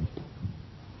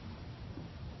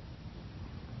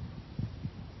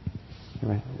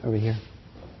 Right over here.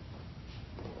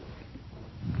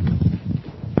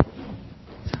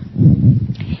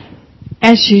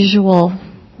 As usual,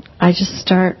 I just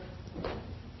start,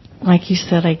 like you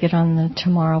said, I get on the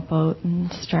tomorrow boat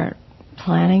and start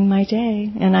planning my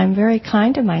day. And I'm very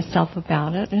kind to myself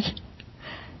about it.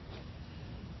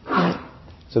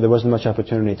 So there wasn't much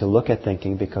opportunity to look at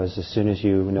thinking because as soon as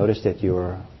you noticed it, you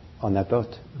were on that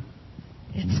boat.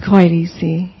 It's quite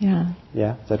easy, yeah.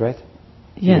 Yeah, is that right?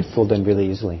 Yes. You pulled in really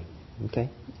easily. Okay.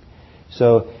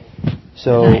 So.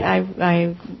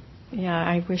 I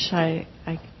wish I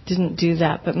didn't do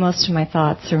that, but most of my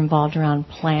thoughts are involved around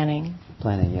planning.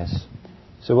 Planning, yes.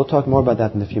 So we'll talk more about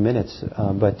that in a few minutes.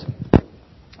 But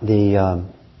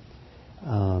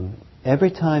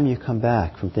every time you come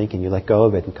back from thinking, you let go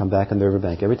of it and come back on the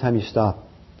riverbank. Every time you stop,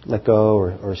 let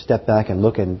go, or step back and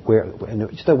look and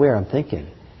just aware I'm thinking.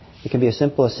 It can be as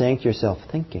simple as saying to yourself,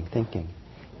 thinking.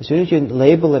 As soon as you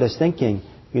label it as thinking,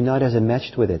 you're not as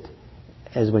enmeshed with it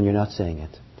as when you're not saying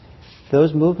it.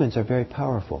 Those movements are very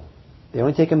powerful. They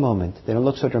only take a moment. They don't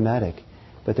look so dramatic,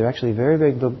 but they're actually very,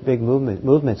 very big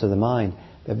movements of the mind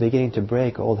that are beginning to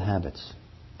break old habits.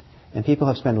 And people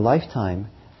have spent a lifetime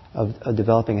of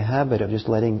developing a habit of just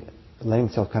letting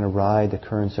themselves kind of ride the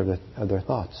currents of their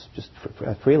thoughts, just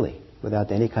freely,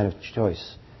 without any kind of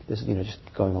choice. Just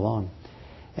going along.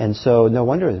 And so no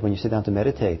wonder when you sit down to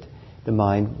meditate, the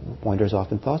mind wanders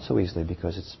off in thought so easily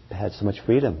because it's had so much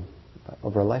freedom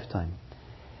over a lifetime.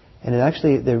 And it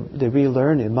actually, the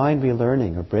mind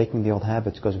relearning or breaking the old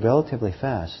habits goes relatively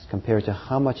fast compared to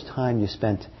how much time you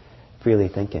spent freely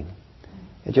thinking.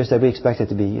 It's just that we expect it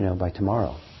to be, by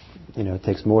tomorrow. It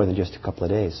takes more than just a couple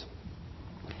of days.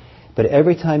 But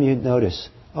every time you notice,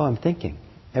 I'm thinking,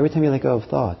 Every time you let go of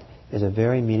thought is a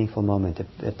very meaningful moment.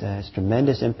 It has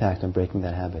tremendous impact on breaking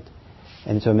that habit.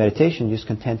 And so in meditation, you're just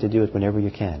content to do it whenever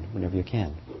you can.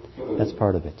 That's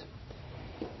part of it.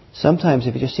 Sometimes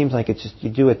if it just seems like it's just, you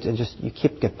do it and just you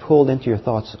get pulled into your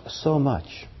thoughts so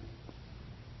much,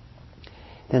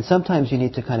 then sometimes you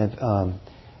need to kind of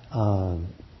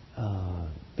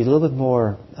be a little bit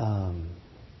more,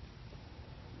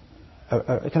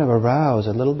 kind of arouse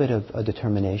a little bit of a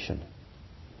determination.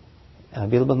 Be a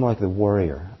little bit more like the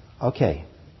warrior. Okay,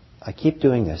 I keep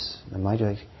doing this. I'm not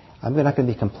going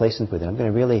to be complacent with it. I'm going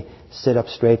to really sit up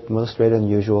straight, more straighter than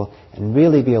usual, and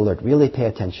really be alert, really pay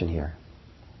attention here.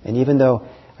 And even though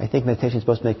I think meditation is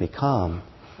supposed to make me calm,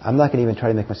 I'm not going to even try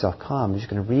to make myself calm. I'm just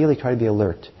going to really try to be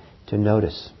alert, to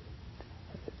notice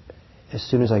as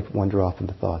soon as I wander off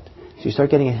into thought. So you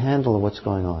start getting a handle of what's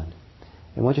going on.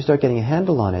 And once you start getting a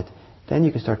handle on it, then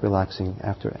you can start relaxing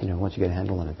after, once you get a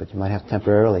handle on it. But you might have to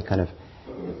temporarily kind of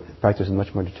practice with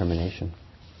much more determination.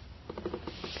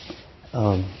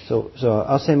 So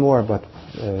I'll say more about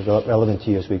relevant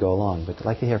to you as we go along, but I'd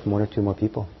like to hear from one or two more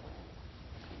people.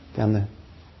 Down there.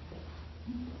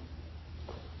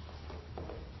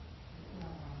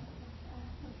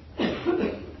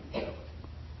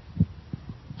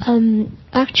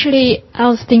 Actually, I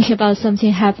was thinking about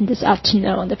something happened this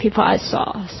afternoon, the people I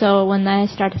saw. So when I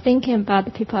started thinking about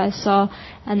the people I saw,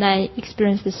 and I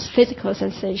experienced this physical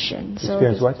sensation.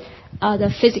 Experience what? The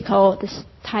physical, this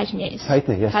tightness.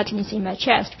 Tightness, yes. Tightness in my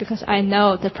chest, because I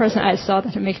know the person I saw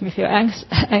that make me feel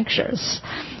anxious.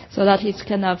 So that is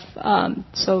kind of,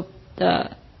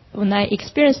 when I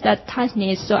experienced that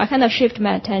tightness, so I kind of shift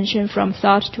my attention from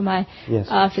thought to my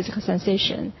physical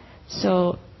sensation.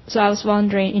 So I was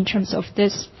wondering, in terms of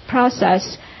this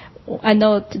process, I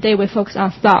know today we focus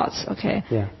on thoughts, okay?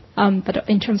 Yeah. But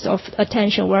in terms of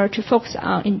attention, where to focus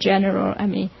on in general,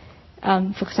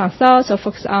 focus on thoughts or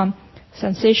focus on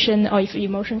sensation, or if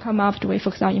emotion come up, do we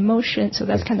focus on emotion? So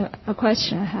that's kind of a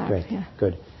question I have. Great, yeah.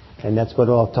 Good. And that's what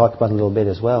I'll talk about in a little bit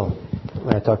as well,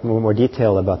 when I talk more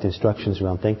detail about the instructions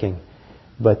around thinking.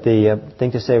 But the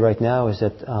thing to say right now is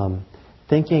that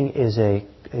thinking is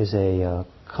a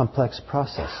complex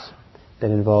process that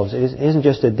involves, it isn't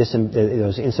just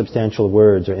those insubstantial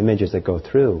words or images that go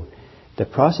through. The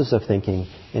process of thinking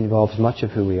involves much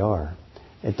of who we are.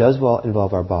 It does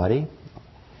involve our body.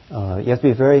 You have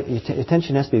to be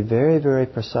attention has to be very, very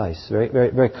precise, very,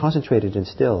 very, very concentrated and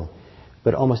still.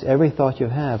 But almost every thought you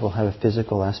have will have a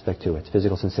physical aspect to it,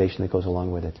 physical sensation that goes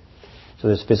along with it. So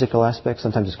there's physical aspects.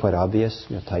 Sometimes it's quite obvious,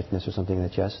 tightness or something in the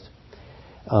chest.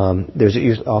 There's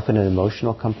often an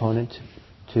emotional component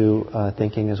to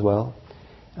thinking as well.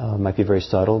 It might be very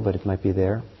subtle, but it might be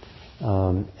there.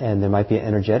 And there might be an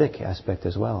energetic aspect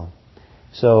as well.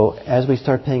 So as we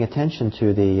start paying attention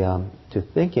to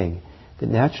thinking,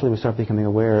 then naturally we start becoming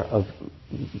aware of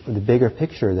the bigger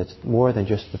picture that's more than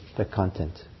just the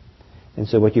content. And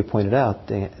so what you pointed out,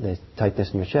 the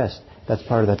tightness in your chest, that's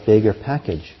part of that bigger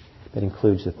package that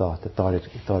includes the thought. The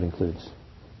thought includes.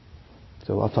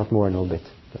 So I'll talk more in a little bit.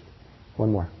 But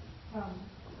one more.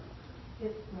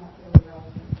 It's not really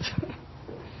relevant.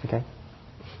 Okay.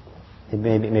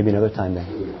 Maybe another time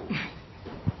then.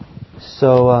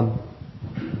 So,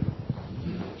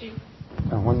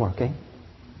 one more, okay?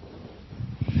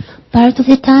 Part of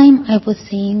the time I was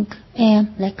seeing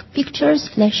like pictures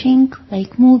flashing,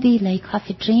 like movie, like half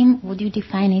a dream. Would you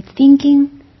define it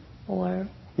thinking, or?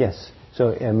 Yes.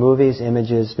 So movies,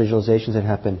 images, visualizations that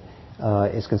happen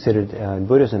is considered in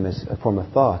Buddhism as a form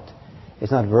of thought.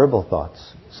 It's not verbal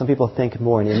thoughts. Some people think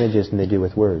more in images than they do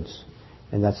with words,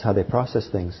 and that's how they process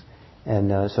things.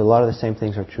 And so a lot of the same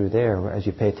things are true there. As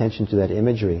you pay attention to that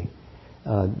imagery,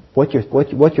 what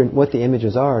the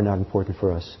images are not important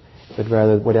for us, but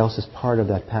rather what else is part of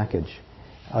that package.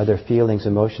 Are there feelings,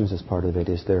 emotions as part of it?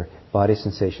 Is there body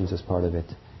sensations as part of it?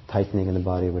 Tightening in the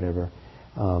body, whatever.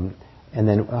 And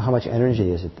then how much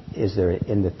energy is there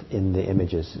in the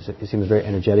images? It seems very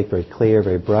energetic, very clear,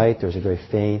 very bright, or is it very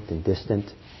faint and distant?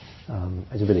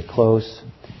 Is it really close?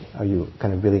 Are you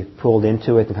kind of really pulled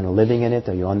into it and kind of living in it?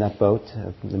 Are you on that boat,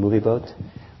 the movie boat?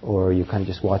 Or are you kind of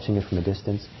just watching it from a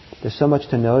distance? There's so much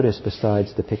to notice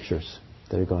besides the pictures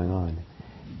that are going on.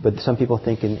 But some people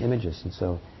think in images, and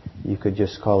so you could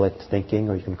just call it thinking,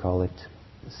 or you can call it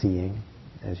seeing,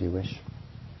 as you wish.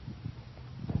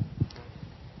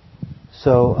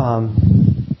 So,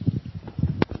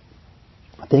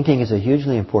 thinking is a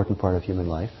hugely important part of human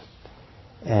life.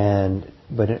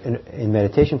 But in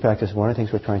meditation practice, one of the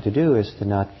things we're trying to do is to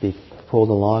not be pulled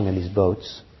along in these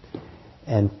boats.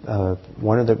 And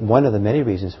one of the many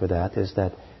reasons for that is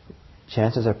that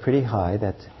chances are pretty high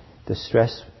that the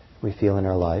stress we feel in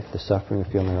our life, the suffering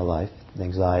we feel in our life, and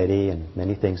anxiety and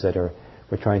many things that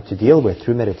we're trying to deal with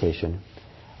through meditation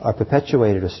are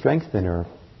perpetuated or strengthened or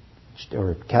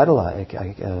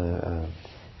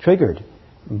triggered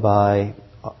by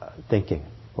thinking,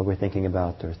 what we're thinking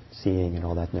about or seeing and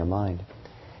all that in our mind.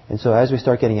 And so as we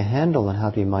start getting a handle on how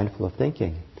to be mindful of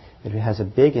thinking, it has a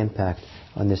big impact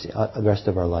on the rest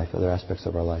of our life, other aspects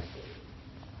of our life.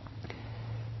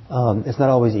 It's not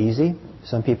always easy.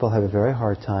 Some people have a very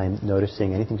hard time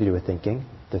noticing anything to do with thinking.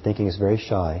 Their thinking is very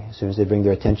shy. As soon as they bring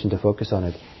their attention to focus on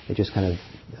it, it just kind of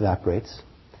evaporates.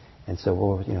 And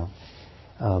so,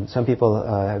 some people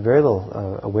have very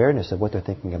little awareness of what they're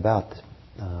thinking about.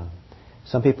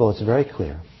 Some people, it's very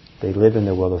clear. They live in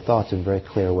their world of thoughts in a very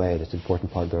clear way. That's an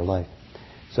important part of their life.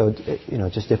 So,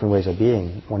 just different ways of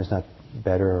being. One is not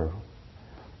better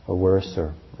or worse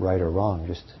or right or wrong,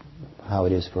 just how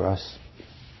it is for us.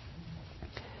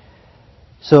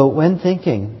 So when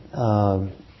thinking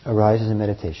arises in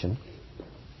meditation,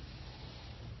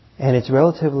 and it's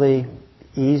relatively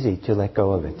easy to let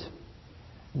go of it,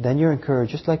 then you're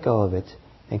encouraged, just let go of it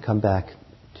and come back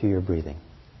to your breathing.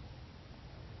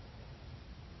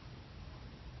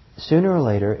 Sooner or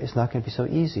later, it's not going to be so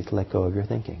easy to let go of your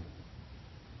thinking.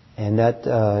 And that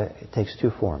takes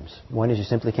two forms. One is you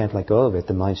simply can't let go of it.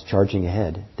 The mind's charging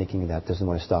ahead, thinking that doesn't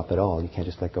want to stop at all. You can't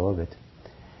just let go of it.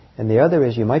 And the other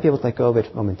is you might be able to let go of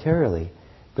it momentarily,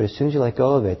 but as soon as you let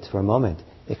go of it for a moment,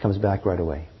 it comes back right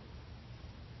away.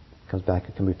 It comes back,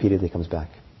 it repeatedly comes back.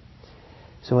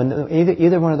 So when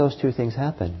either one of those two things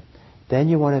happen, then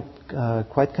you want to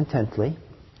quite contently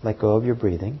let go of your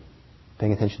breathing,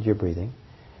 paying attention to your breathing,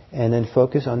 and then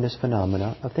focus on this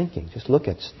phenomena of thinking. Just look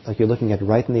at, like you're looking at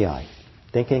right in the eye.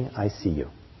 Thinking, I see you.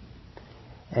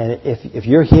 And if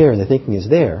you're here and the thinking is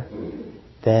there,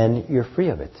 then you're free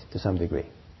of it to some degree.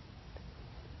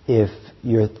 If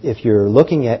you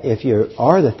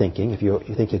are the thinking, if you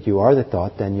think that you are the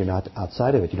thought, then you're not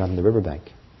outside of it. You're not on the riverbank.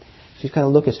 So you kind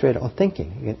of look at straight on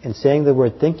thinking. And saying the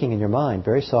word thinking in your mind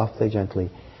very softly, gently,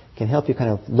 can help you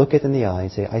kind of look it in the eye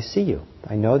and say, I see you.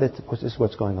 I know that this is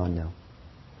what's going on now.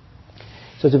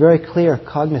 So it's a very clear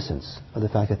cognizance of the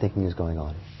fact that thinking is going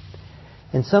on.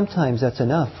 And sometimes that's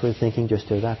enough for thinking just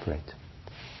to evaporate.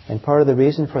 And part of the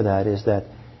reason for that is that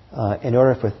in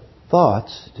order for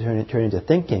thoughts to turn into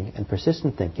thinking and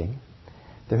persistent thinking,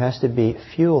 there has to be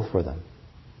fuel for them.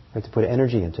 You have to put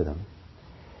energy into them.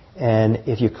 And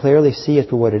if you clearly see it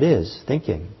for what it is,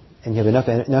 thinking, and you have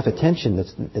enough attention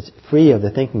that's free of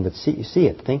the thinking, but you see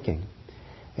it, thinking,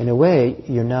 in a way,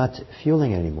 you're not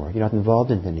fueling it anymore. You're not involved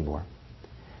in it anymore.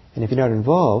 And if you're not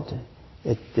involved,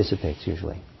 it dissipates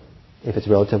usually, if it's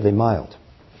relatively mild.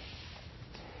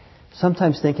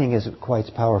 Sometimes thinking is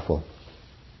quite powerful.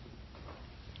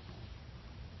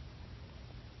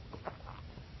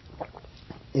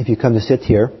 If you come to sit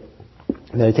here,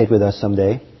 meditate with us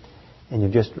someday, and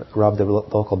you've just robbed the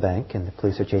local bank and the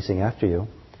police are chasing after you,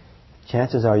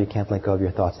 chances are you can't let go of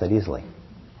your thoughts that easily.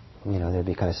 They'll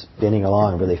be kind of spinning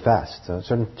along really fast. So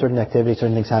certain activities,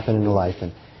 certain things happen in your life,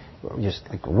 and just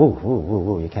like woo, woo, woo,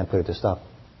 woo, you can't put it to stop.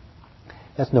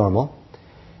 That's normal.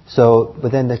 So,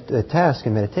 but then the task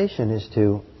in meditation is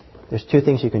there's two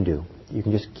things you can do. You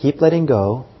can just keep letting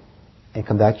go and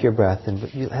come back to your breath, and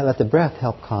you let the breath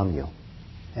help calm you.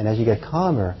 And as you get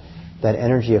calmer, that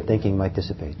energy of thinking might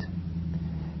dissipate.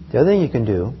 The other thing you can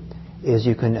do is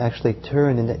you can actually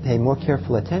turn and pay more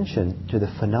careful attention to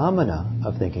the phenomena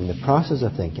of thinking, the process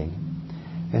of thinking,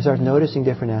 and start noticing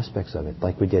different aspects of it,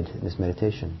 like we did in this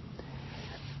meditation.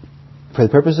 For the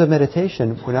purpose of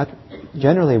meditation,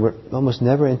 we're almost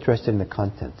never interested in the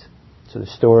content. So the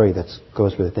story that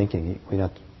goes with the thinking, we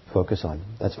not focus on.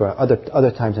 That's for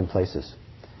other times and places,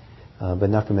 but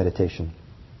not for meditation.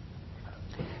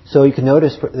 So you can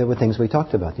notice there were things we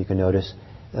talked about. You can notice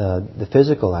the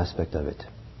physical aspect of it.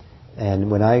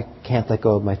 And when I can't let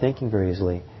go of my thinking very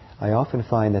easily, I often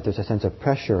find that there's a sense of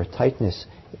pressure or tightness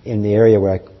in the area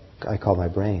where I call my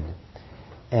brain.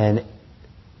 And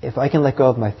if I can let go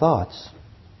of my thoughts,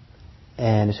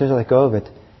 and as soon as I let go of it,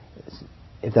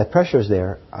 if that pressure is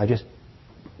there, I just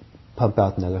pump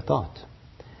out another thought.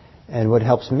 And what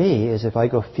helps me is if I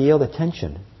go feel the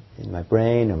tension in my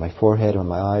brain or my forehead or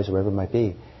my eyes or wherever it might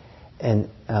be, and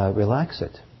relax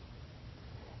it.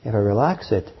 If I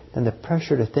relax it, then the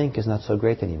pressure to think is not so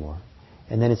great anymore.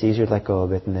 And then it's easier to let go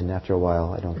of it, and then after a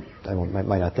while I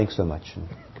might not think so much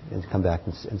and come back.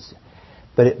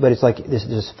 But it's like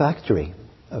this factory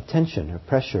of tension or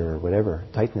pressure or whatever,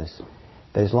 tightness,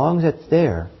 that as long as it's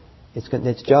there,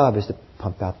 its job is to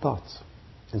pump out thoughts.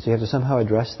 And so you have to somehow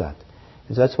address that.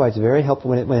 And so that's why it's very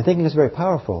helpful, when thinking is very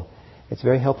powerful, it's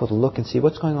very helpful to look and see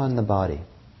what's going on in the body.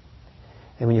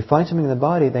 And when you find something in the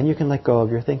body, then you can let go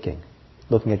of your thinking.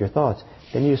 looking at your thoughts,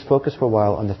 then you just focus for a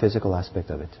while on the physical aspect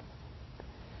of it.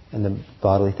 And the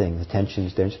bodily thing, the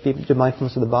tensions there. Just be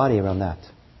mindfulness of the body around that.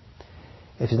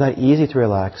 If it's not easy to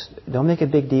relax, don't make a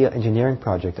big deal engineering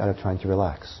project out of trying to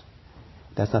relax.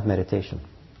 That's not meditation.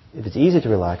 If it's easy to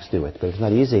relax, do it. But if it's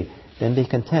not easy, then be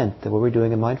content that what we're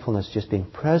doing in mindfulness is just being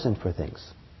present for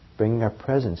things. Bringing our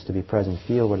presence to be present,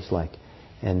 feel what it's like.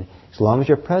 And as long as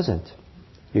you're present,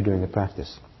 you're doing the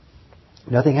practice.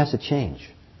 Nothing has to change.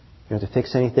 You don't have to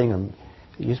fix anything.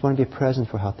 You just want to be present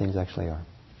for how things actually are.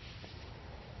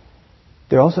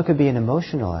 There also could be an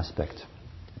emotional aspect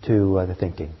to the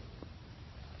thinking.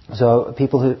 So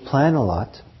people who plan a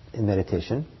lot in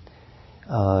meditation,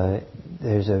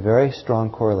 there's a very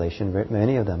strong correlation.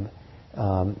 Many of them,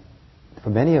 for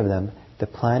many of them, the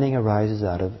planning arises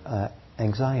out of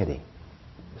anxiety,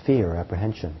 fear,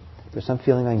 apprehension. There's some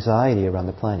feeling of anxiety around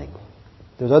the planning.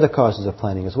 There's other causes of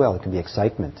planning as well. It can be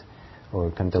excitement, or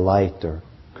kind of delight, or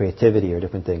creativity, or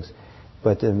different things.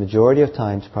 But the majority of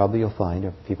times, probably you'll find,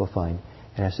 or people find,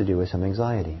 it has to do with some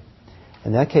anxiety.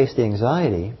 In that case, the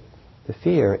anxiety, the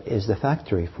fear, is the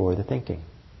factory for the thinking.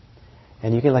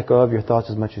 And you can let go of your thoughts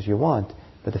as much as you want,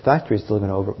 but the factory is still going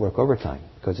to work overtime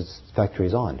because its factory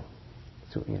is on.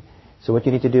 So what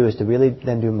you need to do is to really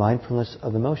then do mindfulness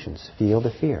of emotions. Feel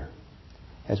the fear,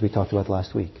 as we talked about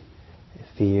last week.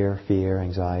 Fear,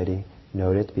 anxiety,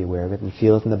 note it, be aware of it, and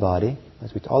feel it in the body.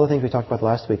 All the things we talked about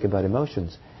last week about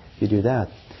emotions, you do that.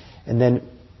 And then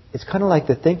it's kind of like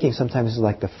the thinking sometimes is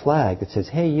like the flag that says,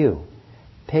 hey you,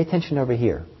 pay attention over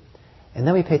here. And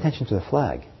then we pay attention to the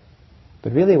flag.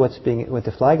 But really what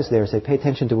the flag is there is say pay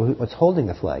attention to what's holding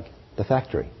the flag, the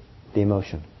factory, the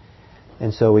emotion.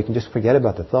 And so we can just forget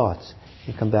about the thoughts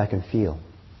and come back and feel.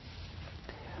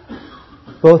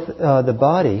 Both the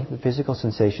body, the physical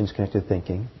sensations connected to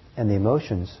thinking, and the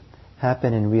emotions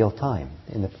happen in real time,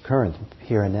 in the current,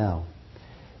 here and now.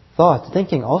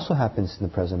 Thinking also happens in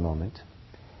the present moment.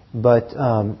 But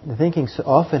the thinking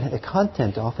the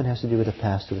content often has to do with the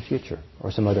past or the future,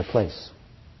 or some other place.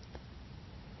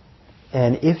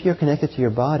 And if you're connected to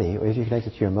your body, or if you're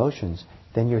connected to your emotions,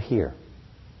 then you're here.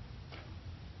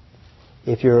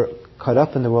 If you're caught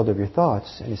up in the world of your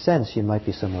thoughts, in a sense, you might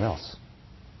be somewhere else.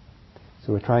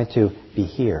 So we're trying to be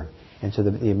here. And so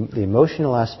the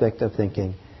emotional aspect of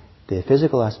thinking, the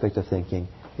physical aspect of thinking,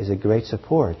 is a great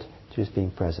support to just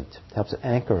being present. It helps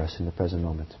anchor us in the present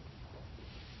moment.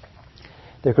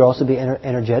 There could also be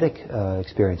energetic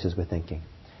experiences with thinking.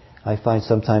 I find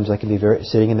sometimes I can be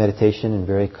sitting in meditation and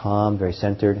very calm, very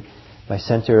centered. My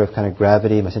center of kind of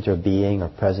gravity, my center of being or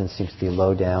presence seems to be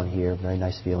low down here, very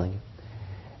nice feeling.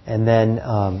 And then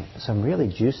some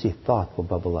really juicy thought will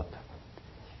bubble up.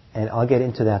 And I'll get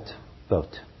into that boat.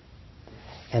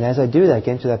 And as I do that,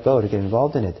 get into that boat, I get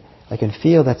involved in it, I can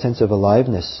feel that sense of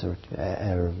aliveness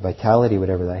or vitality,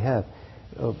 whatever that I have,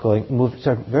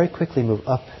 very quickly move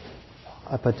up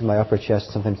into my upper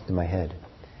chest, sometimes into my head.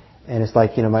 And it's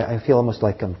like, I feel almost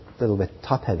like I'm a little bit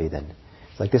top heavy then.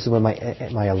 It's like this is when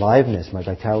my aliveness, my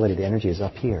vitality, the energy is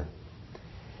up here.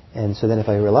 And so then if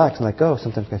I relax and let go,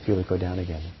 sometimes I feel it go down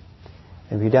again.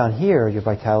 And if you're down here, your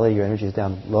vitality, your energy is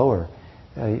down lower.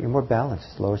 You're more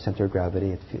balanced, lower center of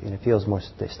gravity. It feels more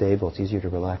stable. It's easier to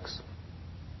relax.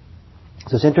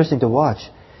 So it's interesting to watch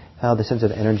how the sense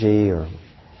of energy or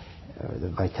the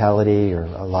vitality or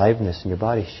aliveness in your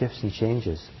body shifts and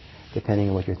changes depending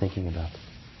on what you're thinking about.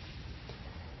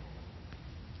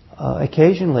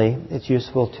 Occasionally, it's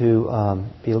useful to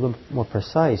be a little more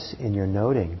precise in your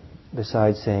noting,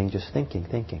 besides saying just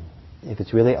thinking. If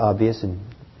it's really obvious and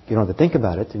you don't have to think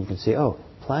about it, then you can say,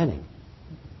 planning.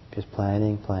 Just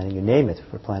planning. You name it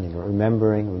for planning, or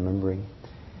remembering,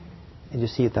 and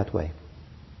just see it that way.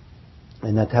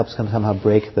 And that helps somehow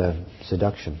break the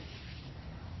seduction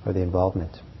or the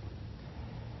involvement.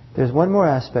 There's one more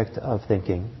aspect of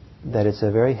thinking that is a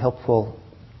very helpful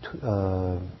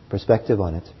perspective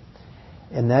on it.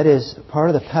 And that is part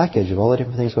of the package of all the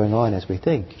different things going on as we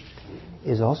think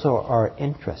is also our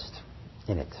interest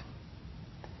in it.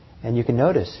 And you can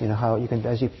notice, how you can,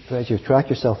 as you track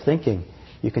yourself thinking,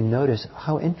 you can notice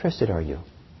how interested are you.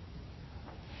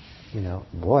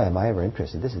 Boy, am I ever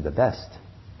interested. This is the best.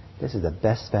 This is the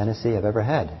best fantasy I've ever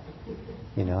had.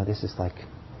 This is like,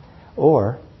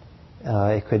 or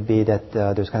it could be that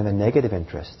there's kind of a negative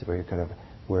interest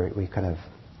where we kind of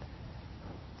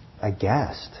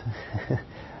aghast.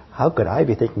 How could I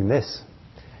be thinking this?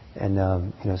 And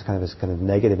it's kind of this kind of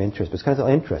negative interest, but it's kind of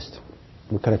interest.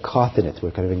 We're kind of caught in it.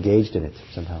 We're kind of engaged in it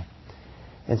somehow.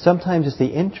 And sometimes it's the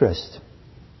interest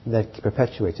that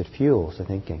perpetuates it, fuels the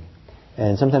thinking.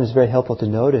 And sometimes it's very helpful to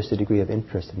notice the degree of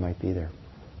interest that might be there.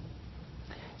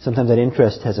 Sometimes that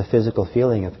interest has a physical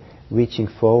feeling of reaching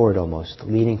forward almost,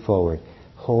 leaning forward,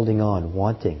 holding on,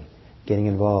 wanting, getting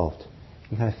involved.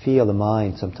 You kind of feel the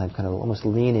mind sometimes kind of almost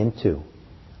lean into,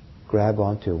 grab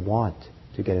onto, want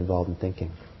to get involved in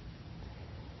thinking.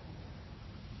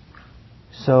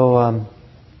 So,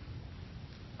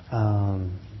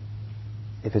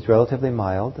 if it's relatively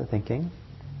mild, the thinking,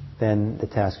 then the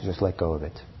task is just let go of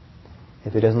it.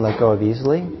 If it doesn't let go of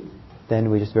easily, then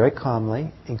we just very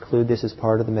calmly include this as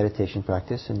part of the meditation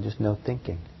practice and just note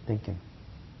thinking.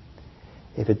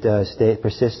 If it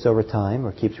persists over time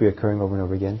or keeps reoccurring over and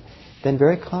over again, then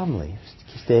very calmly,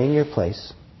 stay in your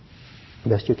place,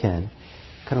 best you can,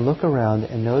 kind of look around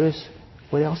and notice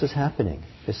what else is happening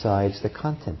besides the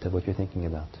content of what you're thinking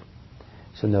about.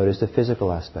 So notice the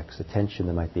physical aspects, the tension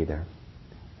that might be there.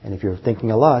 And if you're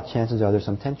thinking a lot, chances are there's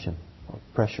some tension or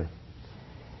pressure.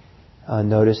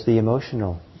 Notice the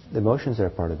emotions that are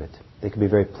part of it. They could be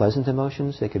very pleasant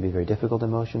emotions. They could be very difficult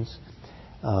emotions.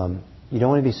 You don't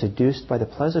want to be seduced by the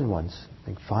pleasant ones.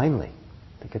 Think, finally,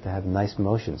 they get to have nice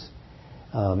emotions.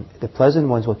 The pleasant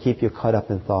ones will keep you caught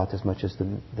up in thought as much as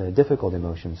the difficult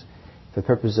emotions. For the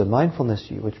purposes of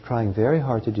mindfulness, what you're trying very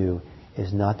hard to do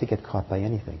is not to get caught by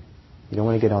anything. You don't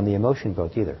want to get on the emotion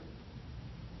boat either.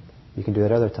 You can do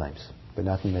that other times, but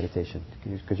not in meditation,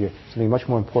 because there's something much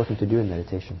more important to do in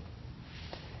meditation.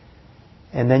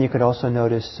 And then you could also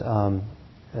notice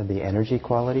the energy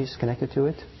qualities connected to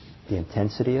it, the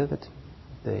intensity of it,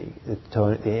 the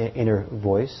tone, the inner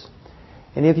voice.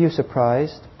 Any of you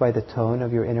surprised by the tone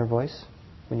of your inner voice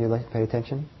when you pay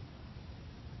attention?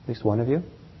 At least one of you?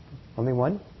 Only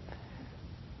one?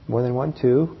 More than one?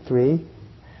 2, 3,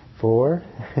 4?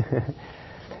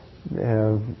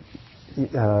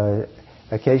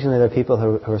 Occasionally there are people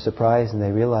who are surprised and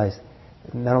they realize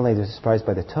not only they're surprised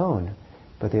by the tone,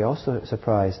 but they're also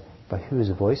surprised by whose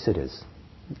voice it is.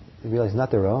 They realize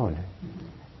not their own.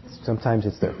 Sometimes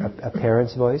it's a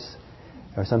parent's voice,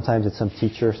 or sometimes it's some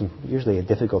teacher, usually a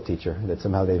difficult teacher that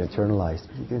somehow they've internalized.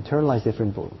 You internalize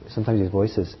sometimes these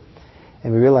voices,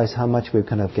 and we realize how much we're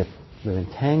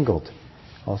entangled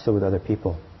also with other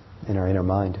people in our inner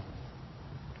mind.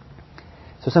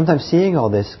 So sometimes seeing all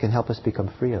this can help us become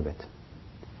free of it.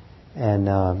 And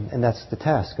that's the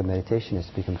task of meditation, is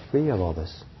to become free of all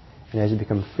this. And as you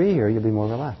become freer, you'll be more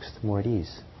relaxed, more at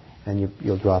ease. And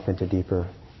you'll drop into deeper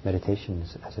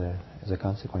meditations as a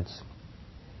consequence.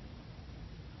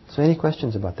 So any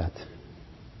questions about that?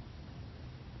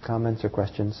 Comments or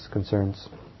questions, concerns?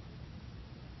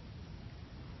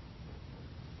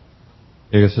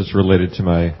 I guess it's related to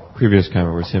my previous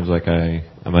comment where it seems like I'm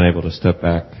unable to step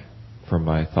back from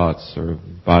my thoughts or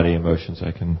body emotions.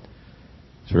 I can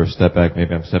sort of step back.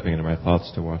 Maybe I'm stepping into my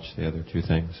thoughts to watch the other two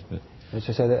things, but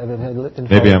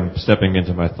maybe I'm stepping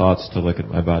into my thoughts to look at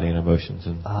my body and emotions,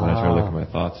 and when I try to look at my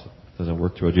thoughts, it doesn't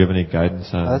work too well. Do you have any guidance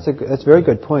on that? That's a very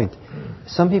good point.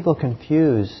 Some people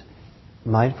confuse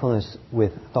mindfulness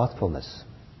with thoughtfulness,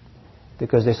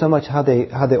 because there's so much how they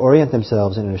orient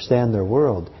themselves and understand their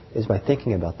world is by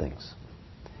thinking about things.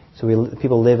 So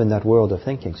people live in that world of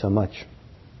thinking so much.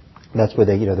 That's where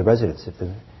the residents.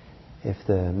 If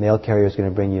the mail carrier is going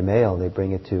to bring you mail, they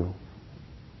bring it to,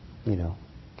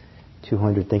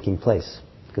 200 Thinking Place,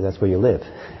 because that's where you live.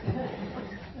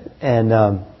 And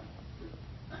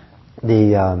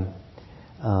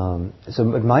so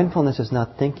mindfulness is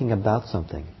not thinking about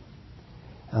something.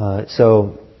 I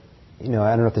don't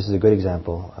know if this is a good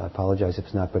example. I apologize if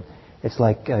it's not, but it's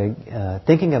like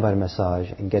thinking about a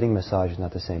massage and getting massage is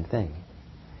not the same thing.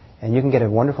 And you can get a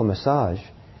wonderful massage,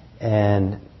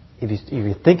 and if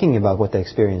you're thinking about what the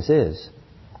experience is,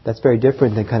 that's very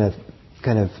different than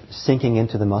kind of sinking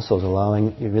into the muscles,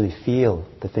 allowing you to really feel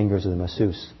the fingers of the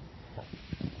masseuse.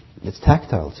 It's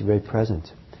tactile. It's very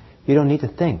present. You don't need to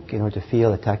think in order to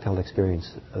feel a tactile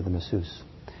experience of the masseuse.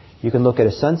 You can look at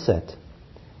a sunset.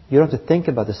 You don't have to think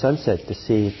about the sunset to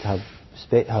see how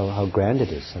grand it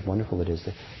is, how wonderful it is.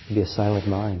 It can be a silent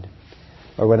mind.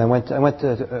 Or when I went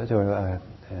to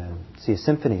see a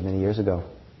symphony many years ago,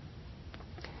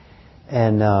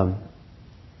 and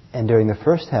during the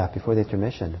first half, before the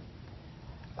intermission,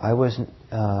 I was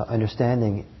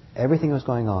understanding everything that was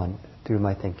going on through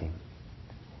my thinking.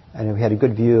 And we had a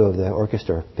good view of the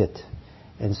orchestra pit.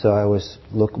 And so I was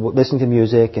listening to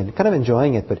music and kind of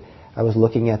enjoying it, but I was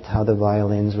looking at how the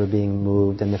violins were being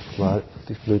moved and the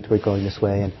flute were going this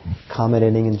way, and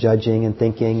commenting and judging and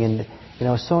thinking. And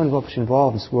I was so involved in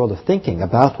this world of thinking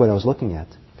about what I was looking at.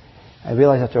 I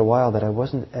realized after a while that I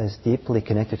wasn't as deeply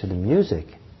connected to the music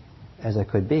as I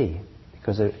could be.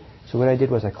 So what I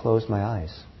did was I closed my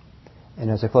eyes. And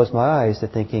as I closed my eyes, the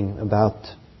thinking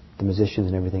about the musicians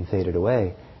and everything faded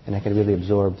away, and I could really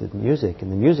absorb the music.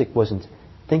 And the music wasn't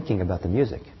thinking about the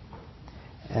music.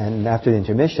 And after the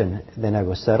intermission, then I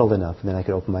was settled enough, and then I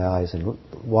could open my eyes and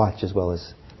watch as well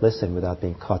as listen without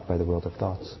being caught by the world of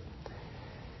thoughts.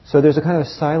 So there's a kind of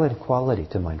silent quality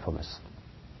to mindfulness.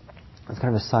 It's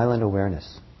kind of a silent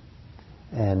awareness.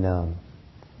 And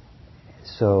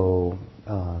so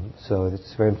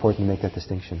it's very important to make that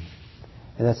distinction.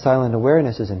 And that silent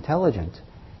awareness is intelligent.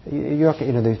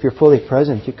 If you're fully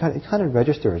present, you kind of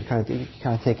register it, you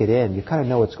kind of take it in. You kind of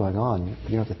know what's going on.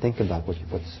 You don't have to think about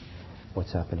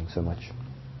what's happening so much.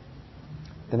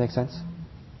 That make sense?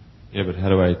 Yeah, but how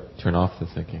do I turn off the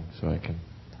thinking so I can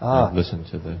listen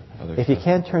to the other If stuff? you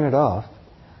can't turn it off,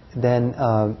 then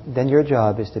your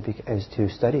job is to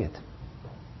study it.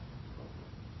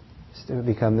 To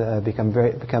become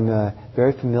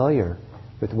very familiar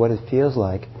with what it feels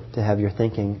like to have your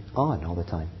thinking on all the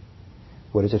time.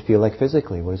 What does it feel like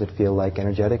physically? What does it feel like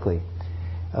energetically?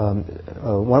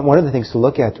 One of the things to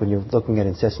look at when you're looking at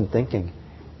incessant thinking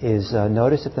is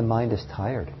notice if the mind is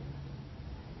tired.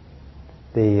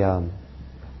 This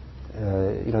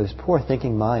poor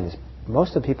thinking mind is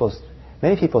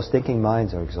many people's thinking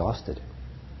minds are exhausted,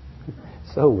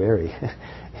 so weary.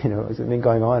 It's been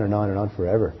going on and on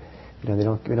forever. We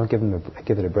don't give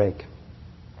it a break.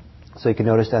 So you can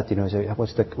notice that.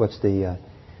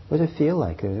 What does it feel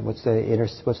like? What's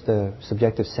the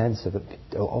subjective sense of it,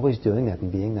 always doing that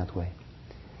and being that way?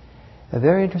 A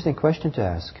very interesting question to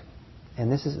ask.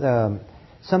 And this is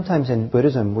sometimes in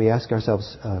Buddhism we ask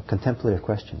ourselves contemplative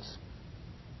questions.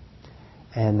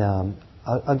 And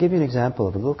I'll give you an example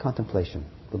of a little contemplation.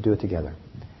 We'll do it together.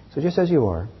 So just as you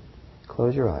are,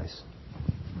 close your eyes.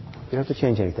 You don't have to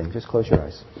change anything. Just close your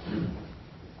eyes.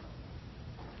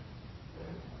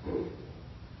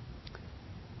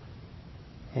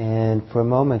 And for a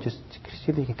moment, just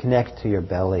see if you can connect to your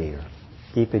belly or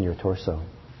deep in your torso.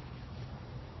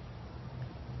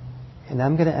 And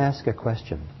I'm going to ask a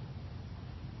question.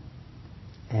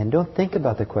 And don't think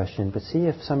about the question, but see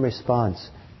if some response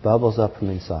bubbles up from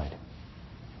inside.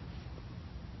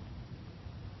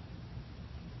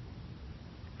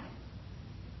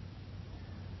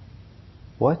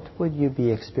 What would you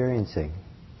be experiencing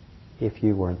if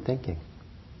you weren't thinking?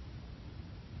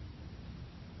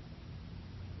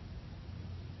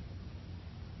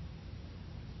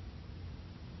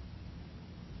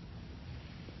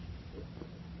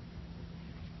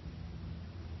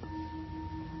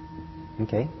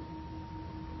 Okay.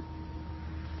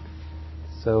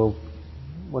 So,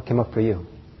 what came up for you?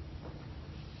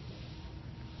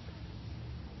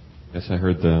 Yes, I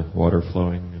heard the water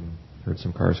flowing and heard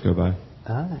some cars go by.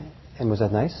 And was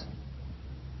that nice?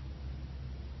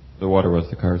 The water was,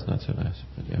 the cars not so nice,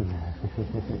 but yeah.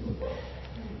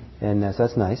 And so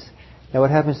that's nice. Now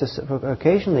what happens is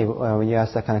occasionally when you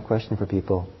ask that kind of question for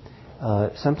people,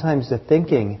 sometimes the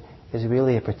thinking is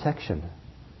really a protection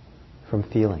from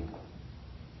feeling.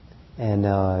 And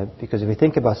because if you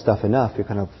think about stuff enough, you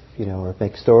kind of, or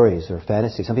make stories or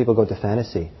fantasy. Some people go to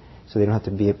fantasy so they don't have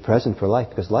to be present for life,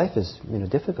 because life is,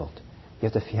 difficult. You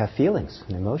have to have feelings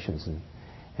and emotions.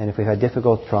 And if we've had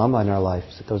difficult trauma in our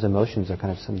lives, those emotions are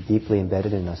kind of deeply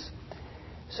embedded in us.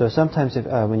 So sometimes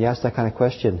when you ask that kind of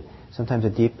question, sometimes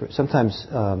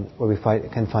what we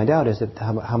can find out is that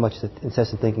how much the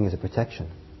incessant thinking is a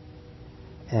protection.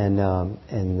 And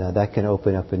that can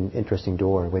open up an interesting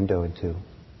window into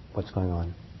what's going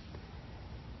on.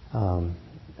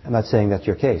 I'm not saying that's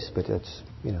your case, but that's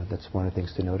one of the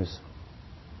things to notice.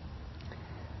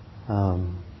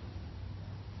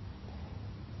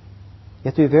 You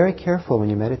have to be very careful when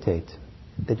you meditate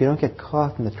that you don't get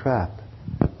caught in the trap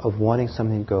of wanting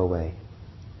something to go away.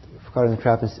 Caught in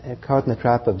the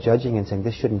trap of judging and saying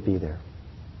this shouldn't be there.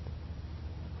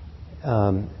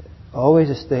 Always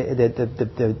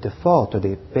the default or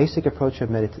the basic approach of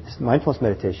mindfulness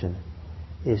meditation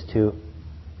is to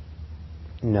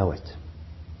know it,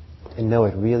 and know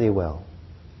it really well.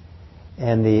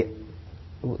 And a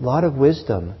lot of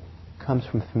wisdom comes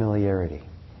from familiarity,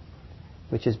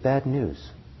 which is bad news,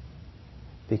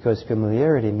 because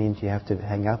familiarity means you have to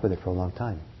hang out with it for a long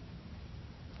time.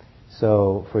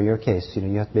 So for your case,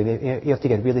 you have to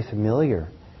get really familiar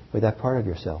with that part of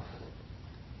yourself.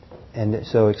 And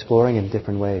so exploring in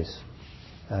different ways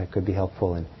could be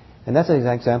helpful. And that's an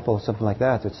example of something like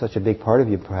that. It's such a big part of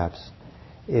you, perhaps.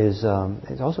 It's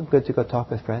also good to go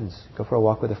talk with friends. Go for a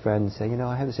walk with a friend and say,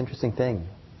 I have this interesting thing,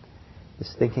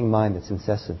 this thinking mind that's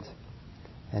incessant.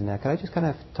 And can I just kind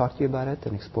of talk to you about it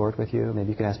and explore it with you? Maybe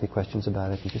you can ask me questions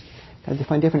about it and just kind of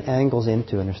find different angles in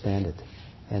to understand it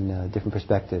and different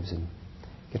perspectives and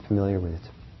get familiar with it.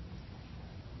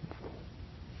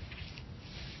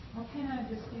 How can I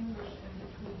distinguish in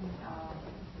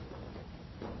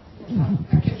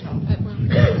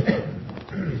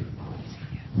between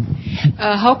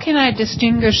How can I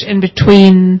distinguish in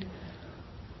between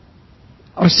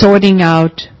or sorting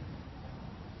out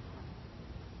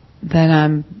that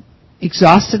I'm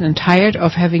exhausted and tired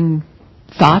of having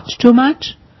thought too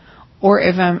much, or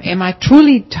if am I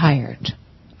truly tired?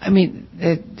 I mean,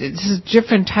 this is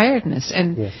different tiredness,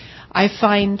 and yes. I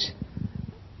find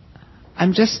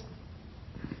I'm just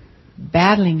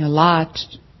battling a lot,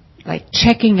 like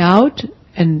checking out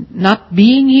and not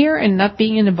being here and not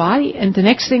being in the body, and the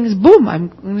next thing is boom, I'm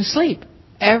going to sleep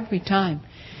every time.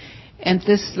 And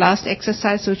this last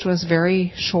exercise, which was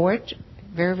very short,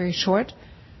 very, very short,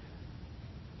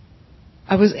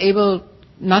 I was able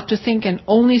not to think and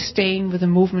only staying with the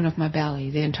movement of my belly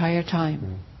the entire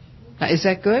time. Now, is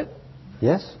that good?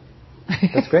 Yes.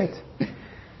 That's great.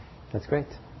 That's great.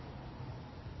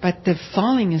 But the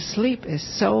falling asleep is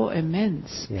so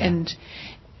immense. Yeah.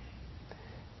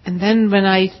 And then when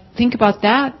I think about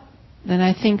that, then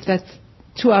I think that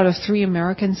 2 out of 3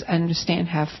 Americans I understand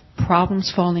have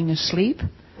problems falling asleep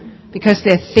because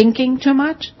they're thinking too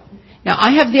much. Now,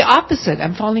 I have the opposite.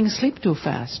 I'm falling asleep too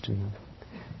fast. Mm-hmm.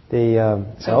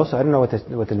 Also, I don't know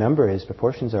what the number is,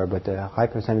 proportions are, but a high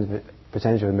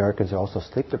percentage of Americans are also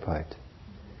sleep deprived.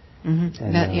 Mm-hmm.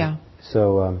 And, yeah.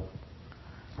 So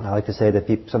I like to say that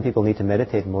some people need to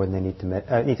meditate more than they need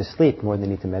to sleep more than they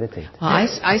need to meditate. Well,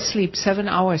 I sleep 7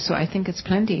 hours, so I think it's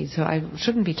plenty. So I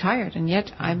shouldn't be tired, and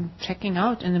yet I'm checking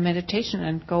out in the meditation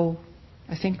and go,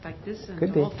 I think like this and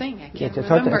Could the be. whole thing. I can't It's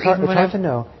remember. It's hard to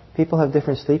know. People have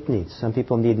different sleep needs. Some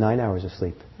people need 9 hours of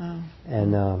sleep,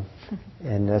 and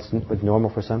that's normal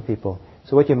for some people.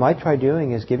 So what you might try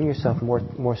doing is giving yourself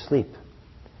more sleep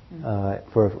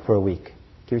for a week.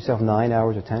 Give yourself 9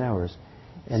 hours or 10 hours,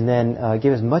 and then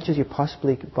give as much as your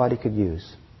body could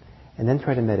use, and then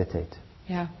try to meditate.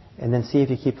 Yeah. And then see if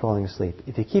you keep falling asleep.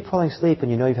 If you keep falling asleep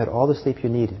and you know you've had all the sleep you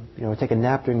need, take a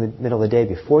nap during the middle of the day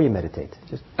before you meditate.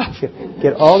 Just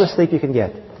get all the sleep you can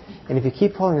get. And if you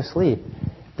keep falling asleep,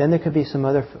 then there could be some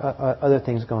other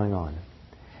things going on.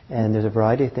 And there's a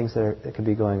variety of things that could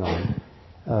be going on.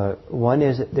 One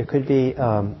is that there could be,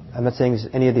 I'm not saying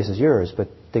any of this is yours, but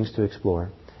things to explore.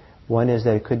 One is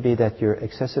that it could be that you're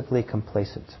excessively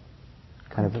complacent.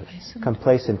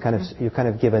 Complacent, you've kind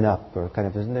of given up, or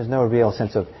there's no real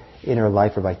sense of inner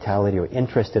life or vitality or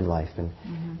interest in life. And,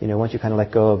 once you kind of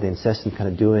let go of the incessant kind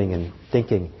of doing and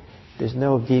thinking, there's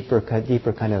no deeper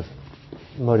kind of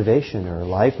motivation or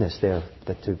aliveness there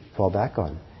to fall back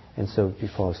on. And so you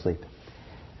fall asleep.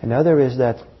 Another is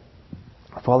that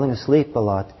falling asleep a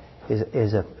lot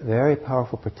is a very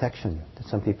powerful protection that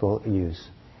some people use,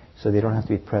 so they don't have to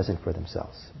be present for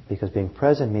themselves. Because being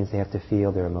present means they have to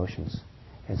feel their emotions.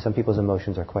 And some people's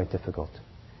emotions are quite difficult.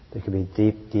 They could be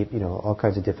deep, all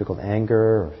kinds of difficult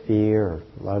anger or fear or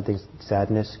a lot of things,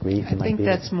 sadness, grief. I think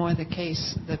that's more the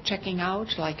case. The checking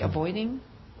out, like avoiding.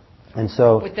 And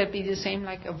so, would that be the same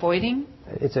like avoiding?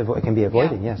 It can be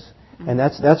avoiding, yes. Mm-hmm. And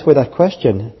that's where that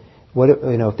question, if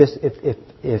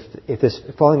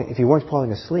you weren't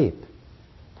falling asleep,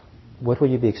 what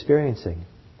would you be experiencing?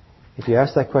 If you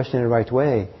ask that question in the right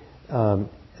way,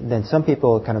 then some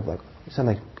people kind of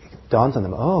something dawns on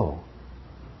them. Oh,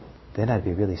 then I'd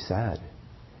be really sad.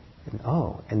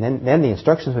 And then the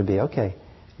instructions would be, okay,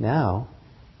 now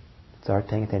start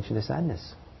paying attention to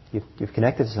sadness. You've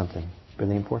connected to something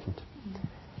really important.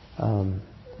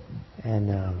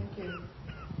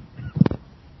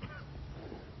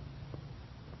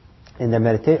 In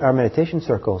our meditation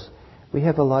circles, we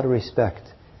have a lot of respect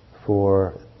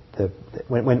for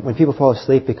when people fall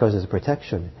asleep because of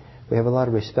protection. We have a lot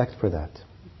of respect for that,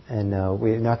 and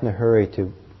we're not in a hurry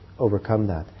to overcome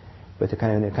that, but to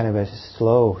kind of a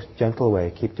slow, gentle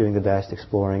way, keep doing the best,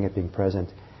 exploring it, being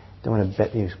present. Don't want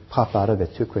to pop out of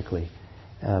it too quickly,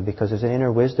 because there's an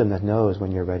inner wisdom that knows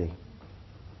when you're ready,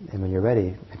 and when you're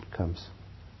ready, it comes.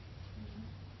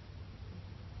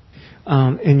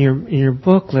 In your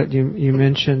booklet, you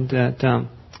mentioned that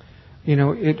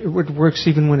it works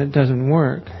even when it doesn't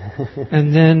work,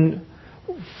 and then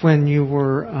when you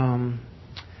were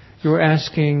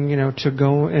asking to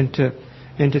go and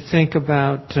to think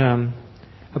about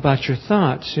your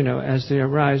thoughts, as they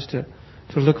arise, to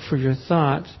look for your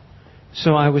thoughts.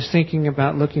 So I was thinking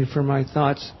about looking for my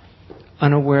thoughts,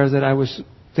 unaware that I was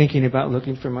thinking about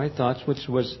looking for my thoughts, which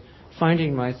was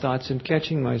finding my thoughts and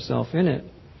catching myself in it.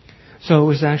 So it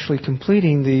was actually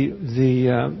completing the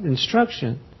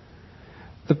instruction.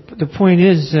 The point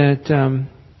is that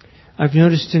I've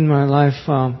noticed in my life,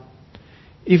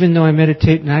 even though I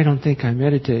meditate, and I don't think I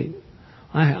meditate,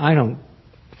 I don't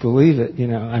believe it.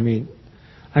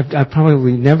 I've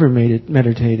probably never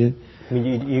meditated. I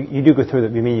mean, you do go through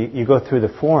you go through the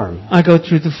form? I go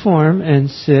through the form and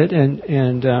sit and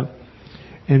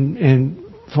and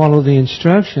follow the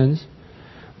instructions.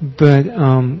 But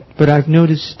I've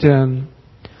noticed,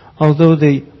 although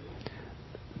the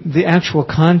actual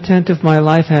content of my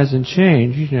life hasn't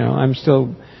changed, I'm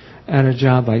still at a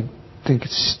job I think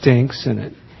it stinks, and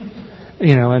it,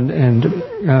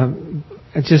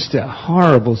 it's just a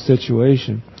horrible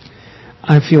situation.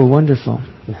 I feel wonderful.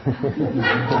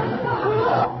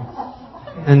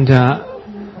 And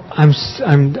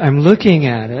I'm looking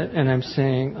at it and I'm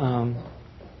saying,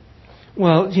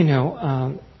 what's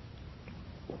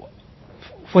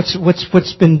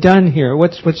been done here?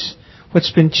 What's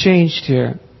been changed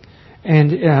here?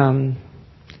 And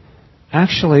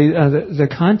actually, the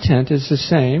content is the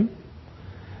same,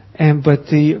 but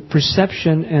the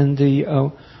perception and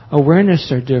the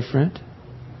awareness are different.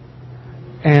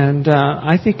 And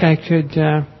I think I could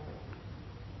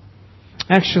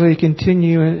actually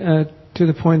continue to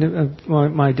the point of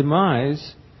my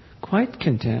demise quite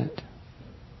content.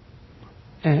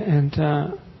 And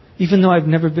even though I've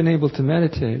never been able to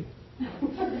meditate.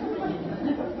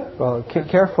 Well,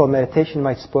 careful. Meditation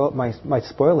might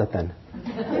spoil it then.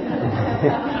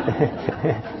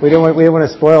 we don't want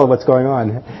to spoil what's going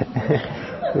on.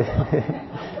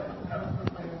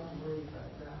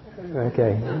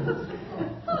 Okay.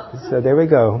 So there we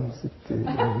go.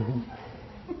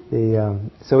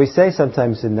 So we say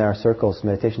sometimes in our circles,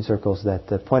 meditation circles, that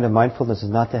the point of mindfulness is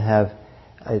not to have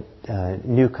a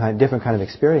different kind of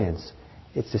experience.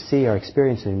 It's to see our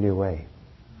experience in a new way.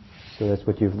 So that's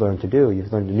what you've learned to do.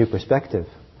 You've learned a new perspective,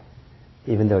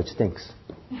 even though it stinks.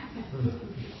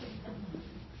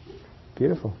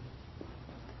 Beautiful.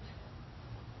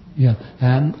 Yeah,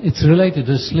 it's related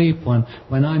to sleep.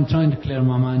 When I'm trying to clear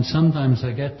my mind, sometimes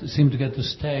I seem to get to a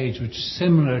stage which is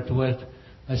similar to what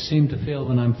I seem to feel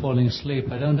when I'm falling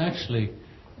asleep. I don't actually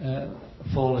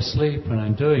fall asleep when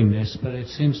I'm doing this, but it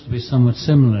seems to be somewhat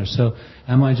similar. So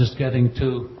am I just getting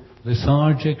too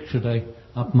lethargic? Should I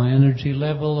up my energy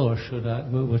level, or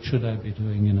what should I be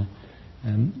doing in a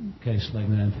case like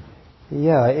that?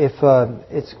 Yeah,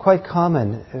 it's quite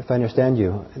common, if I understand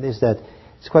you, is that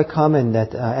it's quite common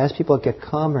that as people get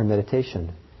calmer in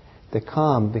meditation, the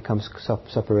calm becomes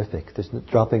soporific. There's a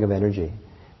dropping of energy.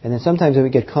 And then sometimes when we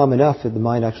get calm enough, the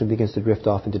mind actually begins to drift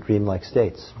off into dreamlike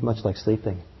states, much like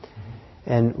sleeping.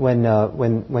 And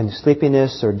when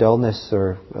sleepiness or dullness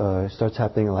starts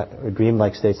happening, or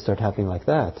dreamlike states start happening like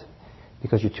that,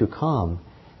 because you're too calm,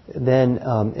 then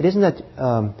it isn't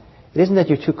that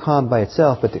you're too calm by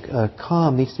itself, but the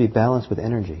calm needs to be balanced with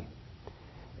energy.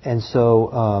 And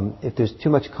so if there's too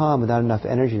much calm without enough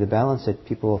energy to balance it,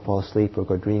 people will fall asleep or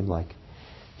go dreamlike.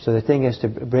 So the thing is to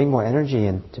bring more energy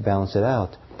in to balance it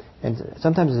out. And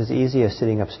sometimes it's as easy as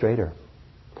sitting up straighter.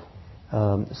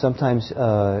 Sometimes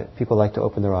people like to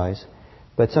open their eyes,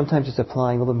 but sometimes it's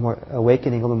applying a little more,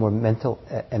 awakening a little more mental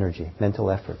energy, mental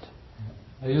effort.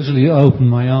 I usually open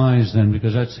my eyes then,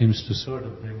 because that seems to sort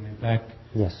of bring me back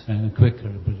quicker.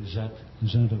 But is that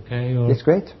okay? Or? It's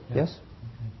great. Yeah. Yes.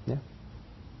 Okay. Yeah.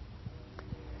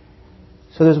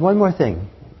 So there's one more thing.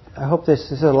 I hope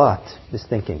this is a lot. This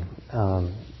thinking. A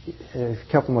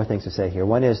couple more things to say here.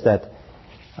 One is that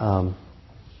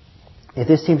if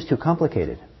this seems too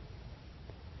complicated,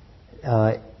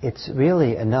 it's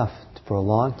really enough for a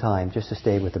long time just to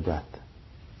stay with the breath.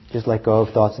 Just let go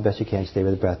of thoughts the best you can. Stay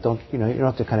with the breath. You don't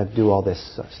have to kind of do all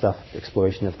this stuff,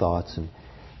 exploration of thoughts, and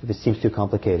if it seems too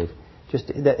complicated,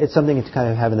 it's something to kind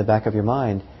of have in the back of your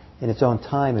mind in its own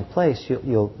time and place.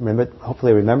 You'll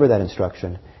hopefully remember that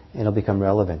instruction, and it'll become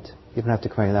relevant. You don't have to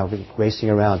kind of be racing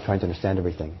around trying to understand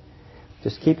everything.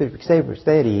 Just stay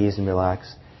at ease and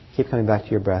relax. Keep coming back to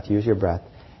your breath. Use your breath,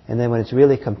 and then when it's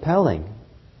really compelling,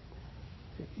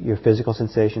 your physical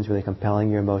sensations really compelling,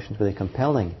 your emotions really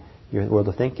compelling, your world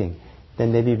of thinking,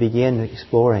 then maybe begin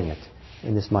exploring it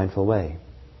in this mindful way.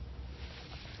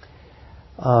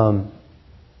 But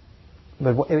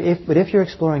if you're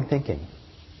exploring thinking,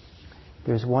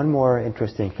 there's one more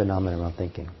interesting phenomenon around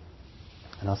thinking.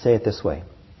 And I'll say it this way.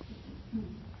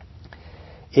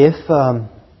 If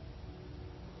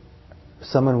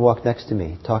someone walked next to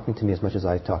me, talking to me as much as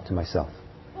I talk to myself,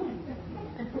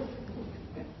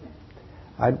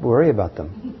 I'd worry about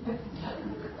them.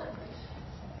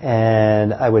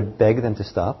 And I would beg them to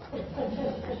stop.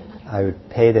 I would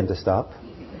pay them to stop.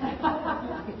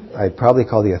 I'd probably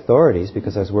call the authorities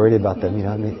because I was worried about them.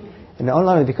 And not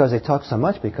only because they talk so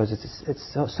much, because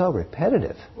it's so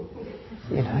repetitive.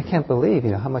 I can't believe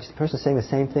how much the person's saying the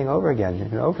same thing over again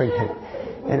and over again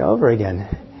and over again.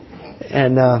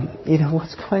 And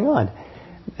what's going on?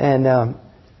 And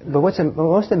but what's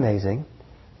most amazing,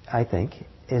 I think,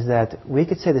 is that we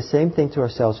could say the same thing to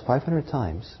ourselves 500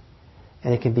 times,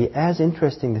 And it can be as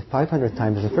interesting 500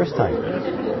 times as the first time.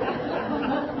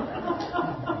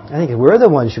 I think we're the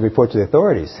ones who should report to the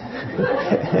authorities.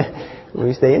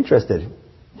 We stay interested.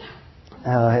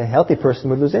 A healthy person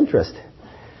would lose interest.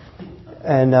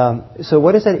 And so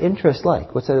what is that interest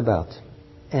like? What's that about?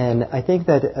 And I think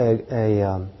that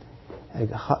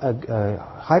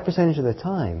a high percentage of the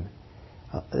time,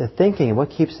 the thinking, what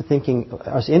keeps the thinking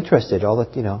us interested, all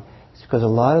that, it's because a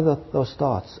lot of those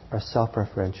thoughts are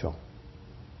self-referential.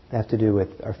 They have to do with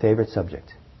our favorite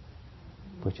subject,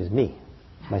 which is me,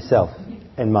 myself,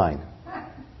 and mine.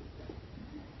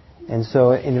 And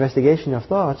so investigation of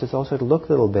thoughts is also to look a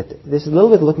little bit. This is a little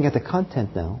bit looking at the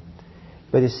content now.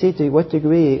 But you see to what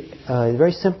degree, a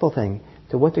very simple thing,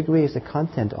 to what degree is the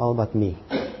content all about me?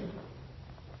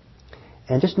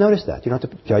 And just notice that. You don't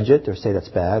have to judge it or say that's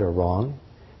bad or wrong,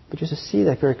 but just to see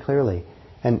that very clearly.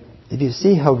 And if you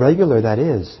see how regular that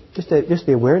is, just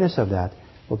the awareness of that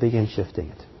will begin shifting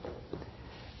it.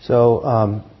 So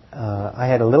I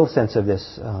had a little sense of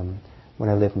this when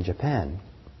I lived in Japan.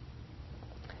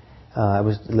 I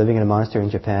was living in a monastery in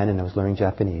Japan and I was learning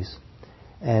Japanese.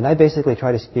 And I basically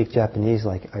try to speak Japanese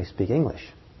like I speak English,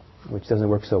 which doesn't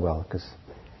work so well because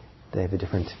they have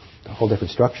a whole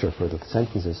different structure for the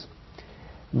sentences.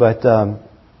 But the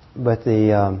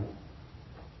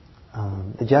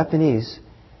Japanese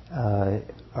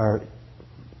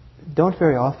don't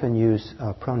very often use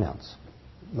pronouns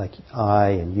like I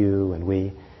and you and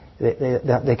we.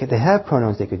 They have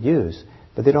pronouns they could use,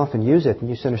 but they don't often use it, and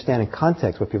you just understand in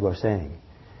context what people are saying.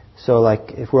 So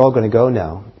like, if we're all going to go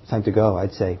now, it's time to go,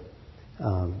 I'd say,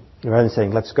 rather than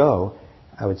saying, let's go,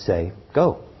 I would say,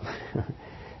 go.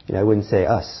 I wouldn't say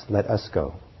us, let us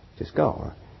go. Just go.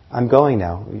 Or, I'm going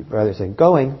now. Rather say,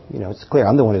 going, it's clear,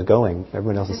 I'm the one who's going.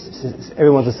 Everyone else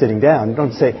is sitting down. You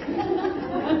don't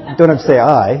have to say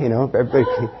I, everybody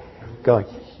going.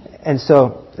 And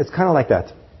so, it's kind of like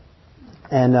that.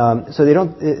 And so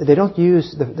they don't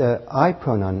use the I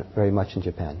pronoun very much in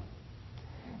Japan.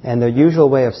 And the usual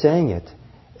way of saying it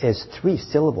is 3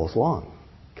 syllables long.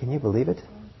 Can you believe it?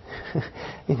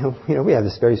 We have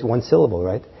this very one syllable,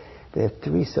 right? They have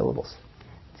 3 syllables.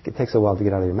 It takes a while to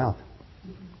get out of your mouth.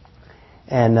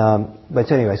 And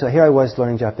but anyway, so here I was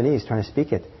learning Japanese, trying to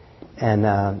speak it,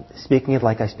 and speaking it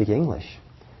like I speak English,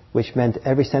 which meant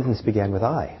every sentence began with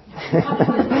I.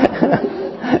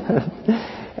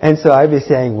 And so I'd be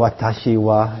saying watashi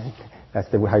wa.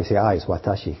 That's how you say I is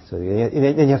watashi. So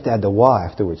then you have to add the wa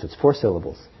afterwards. So it's 4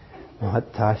 syllables.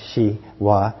 Watashi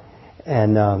wa,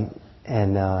 and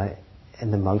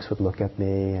the monks would look at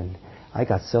me, and I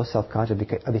got so self-conscious.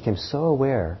 I became so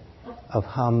aware of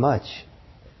how much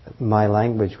my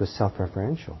language was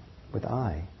self-referential with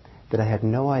I, that I had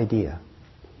no idea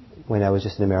when I was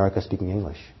just in America speaking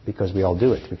English, because we all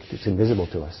do it. It's invisible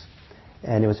to us.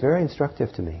 And it was very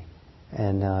instructive to me.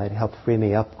 And it helped free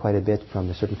me up quite a bit from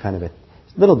a certain kind of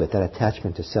that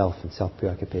attachment to self and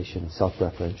self-preoccupation,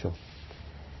 self-referential.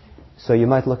 So you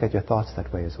might look at your thoughts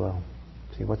that way as well.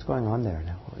 See what's going on there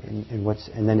now.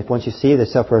 And then once you see the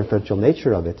self-referential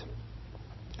nature of it,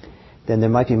 then there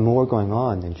might be more going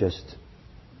on than just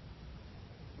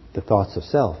the thoughts of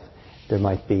self. There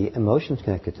might be emotions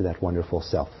connected to that wonderful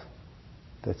self,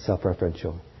 that's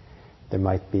self-referential. There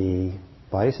might be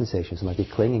body sensations, there might be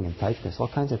clinging and tightness, all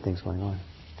kinds of things going on.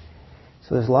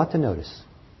 So there's a lot to notice.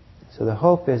 So the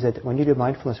hope is that when you do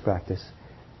mindfulness practice,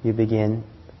 you begin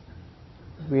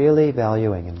really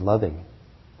valuing and loving,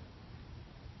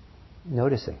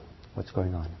 noticing what's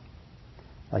going on,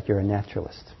 like you're a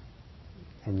naturalist,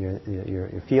 and your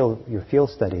field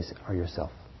studies are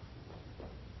yourself.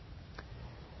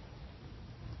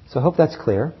 So I hope that's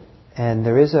clear. And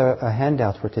there is a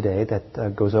handout for today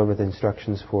that goes over the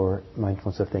instructions for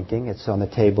mindfulness of thinking. It's on the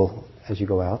table as you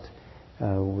go out.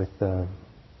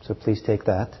 So please take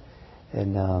that.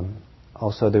 And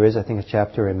also there is, I think, a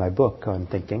chapter in my book on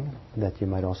thinking that you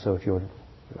might also, if you want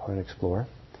to explore.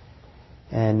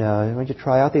 And I want you to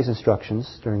try out these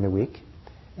instructions during the week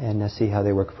and see how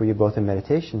they work for you, both in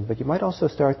meditation. But you might also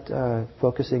start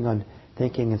focusing on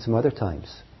thinking in some other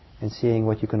times, and seeing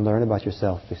what you can learn about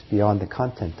yourself just beyond the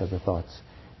content of the thoughts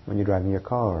when you're driving your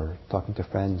car or talking to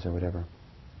friends or whatever.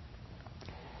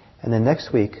 And then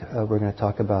next week we're going to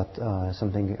talk about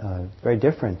something very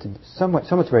different, somewhat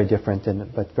very different,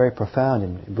 but very profound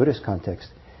in Buddhist context,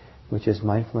 which is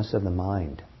mindfulness of the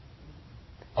mind.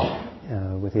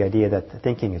 With the idea that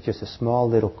thinking is just a small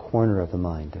little corner of the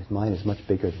mind. The mind is much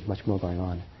bigger, there's much more going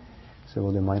on. So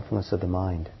we'll do mindfulness of the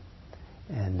mind.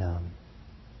 And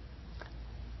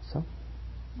so,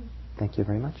 thank you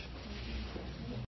very much.